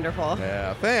so wonderful.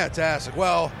 Yeah, fantastic.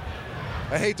 Well,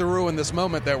 I hate to ruin this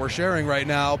moment that we're sharing right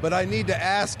now, but I need to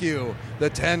ask you the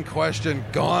 10-question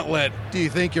gauntlet. Do you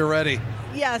think you're ready?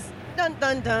 Yes. Dun,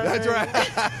 dun, dun. That's right.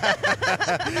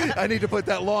 I need to put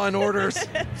that Law and Order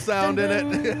sound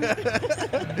in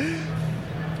it.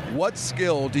 What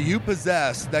skill do you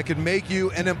possess that could make you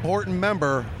an important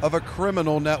member of a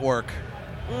criminal network?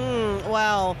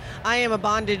 Well, I am a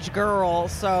bondage girl,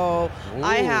 so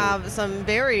I have some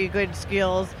very good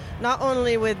skills, not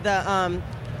only with the,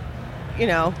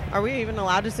 are we even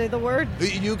allowed to say the word?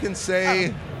 You can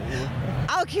say...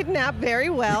 I'll kidnap very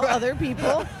well other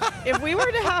people. If we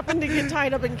were to happen to get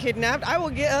tied up and kidnapped, I will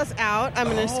get us out. I'm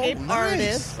an escape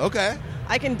artist. Okay.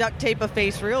 I can duct tape a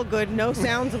face real good. No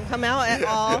sounds will come out at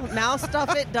all. Mouth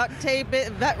stuff it, duct tape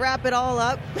it, vet wrap it all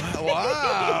up.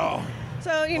 Wow.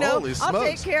 So, Holy I'll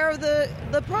take smokes. care of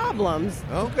the problems.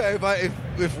 Okay,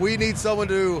 if we need someone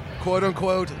to quote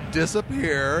unquote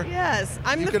disappear, Yes,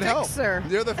 I'm you the can fixer.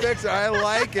 help. You're the fixer. I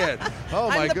like it. Oh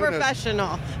my I'm the goodness.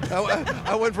 professional.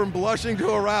 I went from blushing to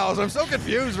aroused. I'm so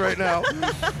confused right now.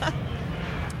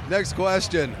 Next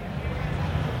question.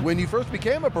 When you first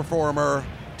became a performer,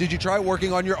 did you try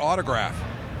working on your autograph?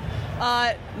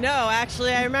 No,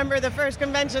 actually, I remember the first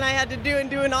convention I had to do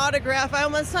an autograph. I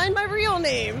almost signed my real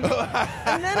name.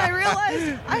 And then I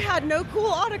realized I had no cool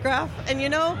autograph. And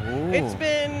it's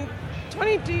been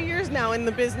 22 years now in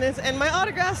the business, and my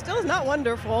autograph still is not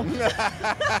wonderful.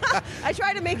 I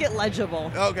try to make it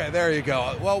legible. Okay, there you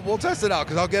go. Well, we'll test it out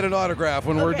because I'll get an autograph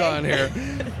when we're done here.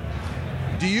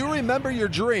 Do you remember your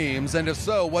dreams? And if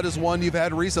so, what is one you've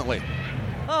had recently?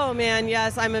 Oh, man,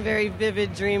 yes, I'm a very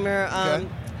vivid dreamer. Okay.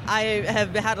 I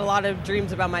have had a lot of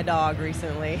dreams about my dog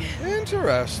recently.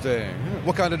 Interesting.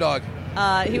 What kind of dog?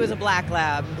 He was a black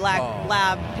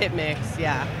lab pit mix,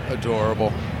 yeah.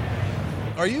 Adorable.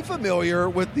 Are you familiar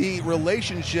with the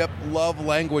relationship love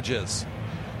languages?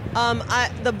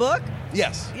 The book?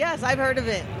 Yes. Yes, I've heard of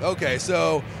it. Okay,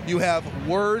 so you have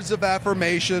words of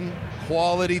affirmation,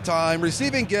 quality time,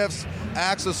 receiving gifts,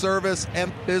 acts of service,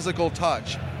 and physical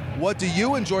touch. What do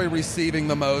you enjoy receiving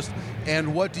the most,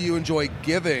 and what do you enjoy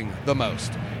giving the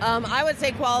most? I would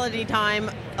say quality time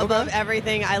above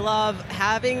everything. I love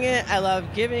having it. I love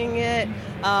giving it.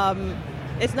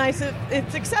 It's nice if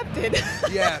it's accepted.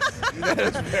 Yes, that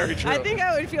is very true. I think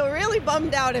I would feel really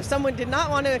bummed out if someone did not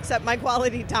want to accept my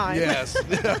quality time. Yes,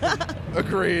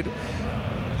 agreed.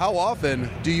 How often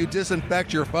do you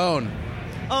disinfect your phone?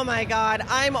 Oh my God,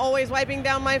 I'm always wiping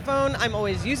down my phone. I'm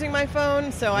always using my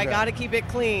phone, so I got to keep it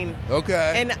clean.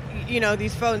 Okay. And,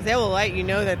 these phones, they will let you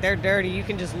know that they're dirty. You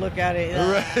can just look at it.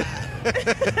 Right.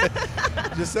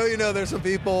 Just so you know, there's some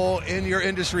people in your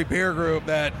industry peer group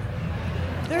that...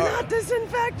 They're not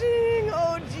disinfecting.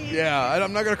 Oh, geez. Yeah, and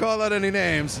I'm not going to call out any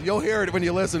names. You'll hear it when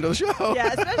you listen to the show.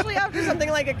 Yeah, especially after something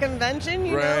like a convention,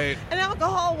 you know. An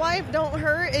alcohol wipe don't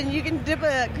hurt, and you can dip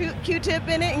a Q-tip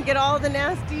in it and get all the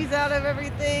nasties out of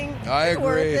everything. I It's agree.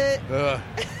 Worth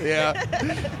it.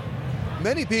 Yeah.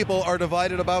 Many people are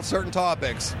divided about certain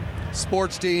topics.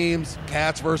 Sports teams,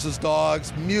 cats versus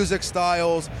dogs, music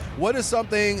styles. What is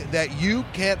something that you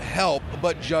can't help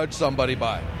but judge somebody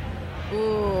by?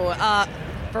 Ooh,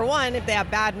 for one, if they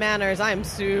have bad manners, I'm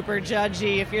super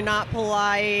judgy. If you're not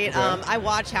polite, I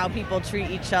watch how people treat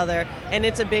each other, and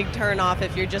it's a big turnoff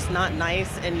if you're just not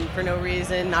nice and for no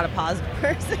reason, not a positive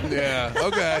person. Yeah,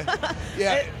 okay.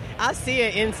 Yeah. I see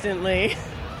it instantly.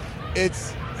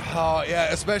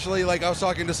 Especially like I was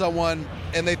talking to someone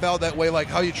and they felt that way, like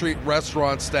how you treat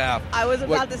restaurant staff. I was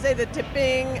about to say the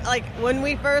tipping, like when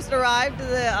we first arrived to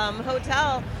the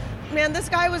hotel, man, this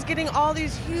guy was getting all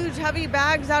these huge, heavy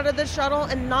bags out of the shuttle,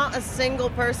 and not a single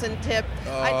person tipped.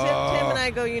 I tipped him, and I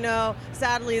go,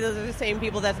 sadly, those are the same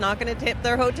people that's not going to tip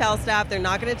their hotel staff. They're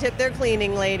not going to tip their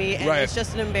cleaning lady, and it's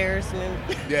just an embarrassment.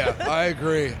 Yeah, I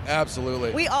agree.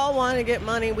 Absolutely. We all want to get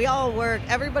money. We all work.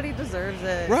 Everybody deserves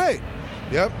it. Right.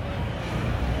 Yep.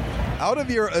 Out of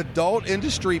your adult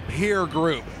industry peer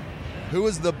group, who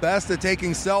is the best at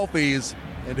taking selfies,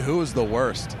 and who is the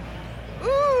worst?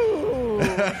 Ooh.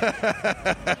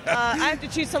 I have to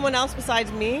choose someone else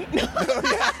besides me.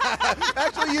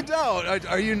 Actually, you don't.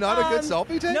 Are you not a good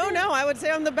selfie taker? No. I would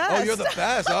say I'm the best. Oh, you're the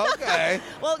best. Okay.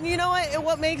 Well, you know what?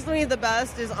 What makes me the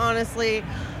best is honestly,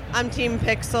 I'm Team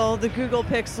Pixel, the Google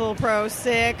Pixel Pro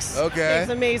 6. Okay.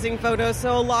 Takes amazing photos.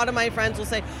 So a lot of my friends will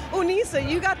say, "Oh, Nyssa,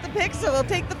 you got the Pixel.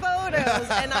 Take the photos."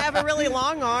 And I have a really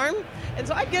long arm, and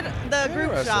so I get the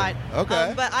group shot.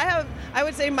 Okay. But I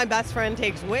would say my best friend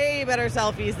takes way better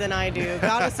selfies than I do.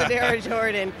 Goddess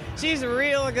Jordan. She's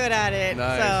real good at it.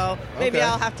 Nice. So maybe Okay.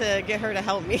 I'll have to get her to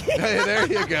help me. Hey, there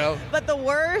you go. But the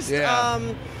worst, Yeah.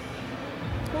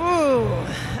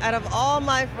 out of all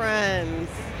my friends,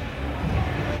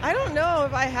 I don't know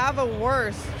if I have a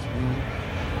worst.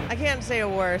 I can't say a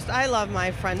worst. I love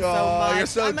my friends so much. You're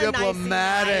so I'm a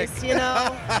diplomatic. nicey nice, you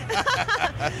know?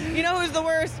 You know who's the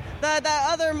worst? That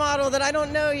other model that I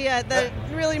don't know yet that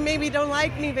really maybe don't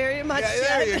like me very much Yeah, yet.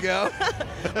 there you go.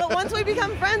 But once we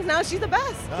become friends, now she's the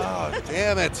best. Oh,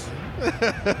 damn it.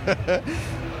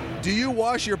 Do you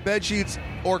wash your bed sheets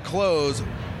or clothes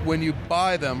when you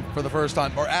buy them for the first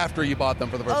time or after you bought them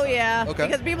for the first time? Oh, yeah. Okay.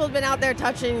 Because people have been out there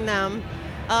touching them.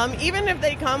 Even if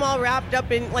they come all wrapped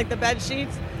up in, like, the bed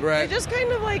sheets, Right. they're just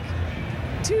kind of, like,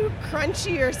 too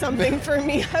crunchy or something for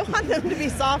me. I want them to be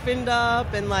softened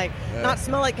up and, like, not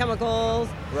smell like chemicals.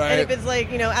 Right. And if it's,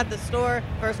 like, you know, at the store,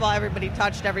 first of all, everybody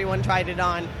touched, everyone tried it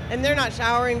on. And they're not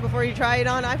showering before you try it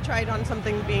on. I've tried on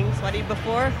something being sweaty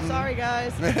before. Sorry,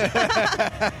 guys.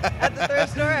 At the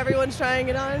thrift store, everyone's trying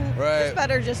it on. Right. It's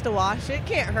better just to wash it.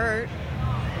 Can't hurt.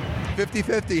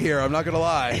 50-50 here, I'm not going to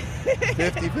lie.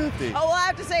 50-50. Oh, well, I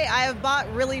have to say, I have bought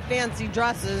really fancy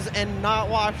dresses and not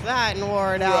washed that and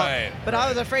wore it out. Right, But I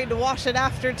was afraid to wash it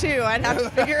after, too. I'd have to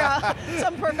figure out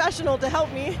some professional to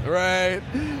help me. Right.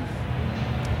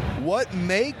 What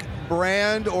make,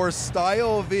 brand, or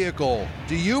style vehicle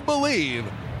do you believe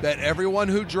that everyone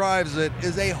who drives it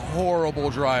is a horrible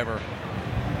driver?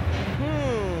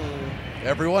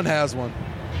 Everyone has one.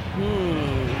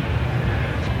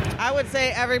 I would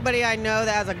say everybody I know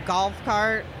that has a golf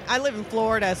cart. I live in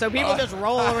Florida, so people just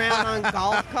roll around on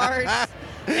golf carts.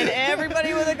 And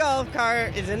everybody with a golf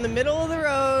cart is in the middle of the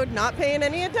road, not paying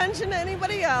any attention to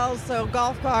anybody else. So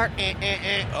golf cart,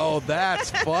 Oh, that's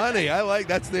funny. I like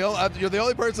you're the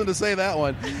only person to say that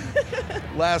one.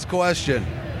 Last question.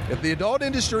 If the adult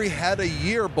industry had a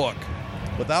yearbook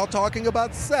without talking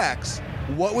about sex,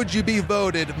 what would you be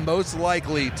voted most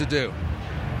likely to do?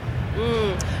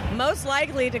 Most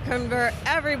likely to convert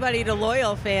everybody to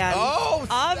loyal fans. Oh,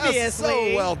 obviously. That's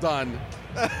so well done.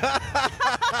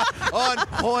 On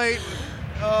point.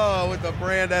 Oh, with the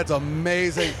brand, that's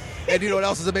amazing. And you know what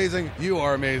else is amazing? You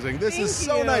are amazing. This is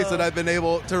so nice that I've been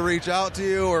able to reach out to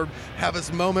you or have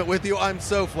this moment with you. I'm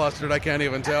so flustered, I can't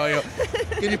even tell you.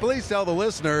 Can you please tell the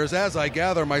listeners, as I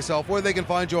gather myself, where they can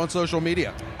find you on social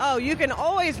media? Oh, you can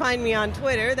always find me on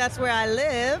Twitter. That's where I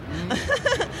live.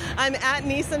 I'm at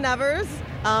Nyssa Nevers.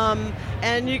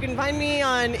 And you can find me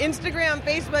on Instagram,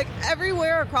 Facebook,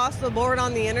 everywhere across the board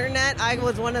on the internet. I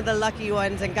was one of the lucky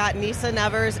ones and got Nyssa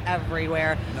Nevers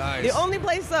everywhere. Nice. The only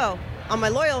place, though, on my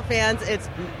loyal fans, it's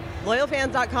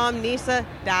loyalfans.com,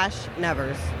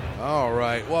 Nyssa-Nevers. All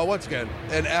right. Well, once again,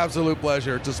 an absolute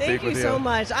pleasure to speak with you. Thank you so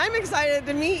much. I'm excited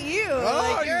to meet you.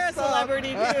 You're a celebrity,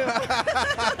 too.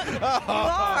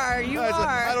 You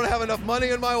are. I don't have enough money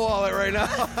in my wallet right now.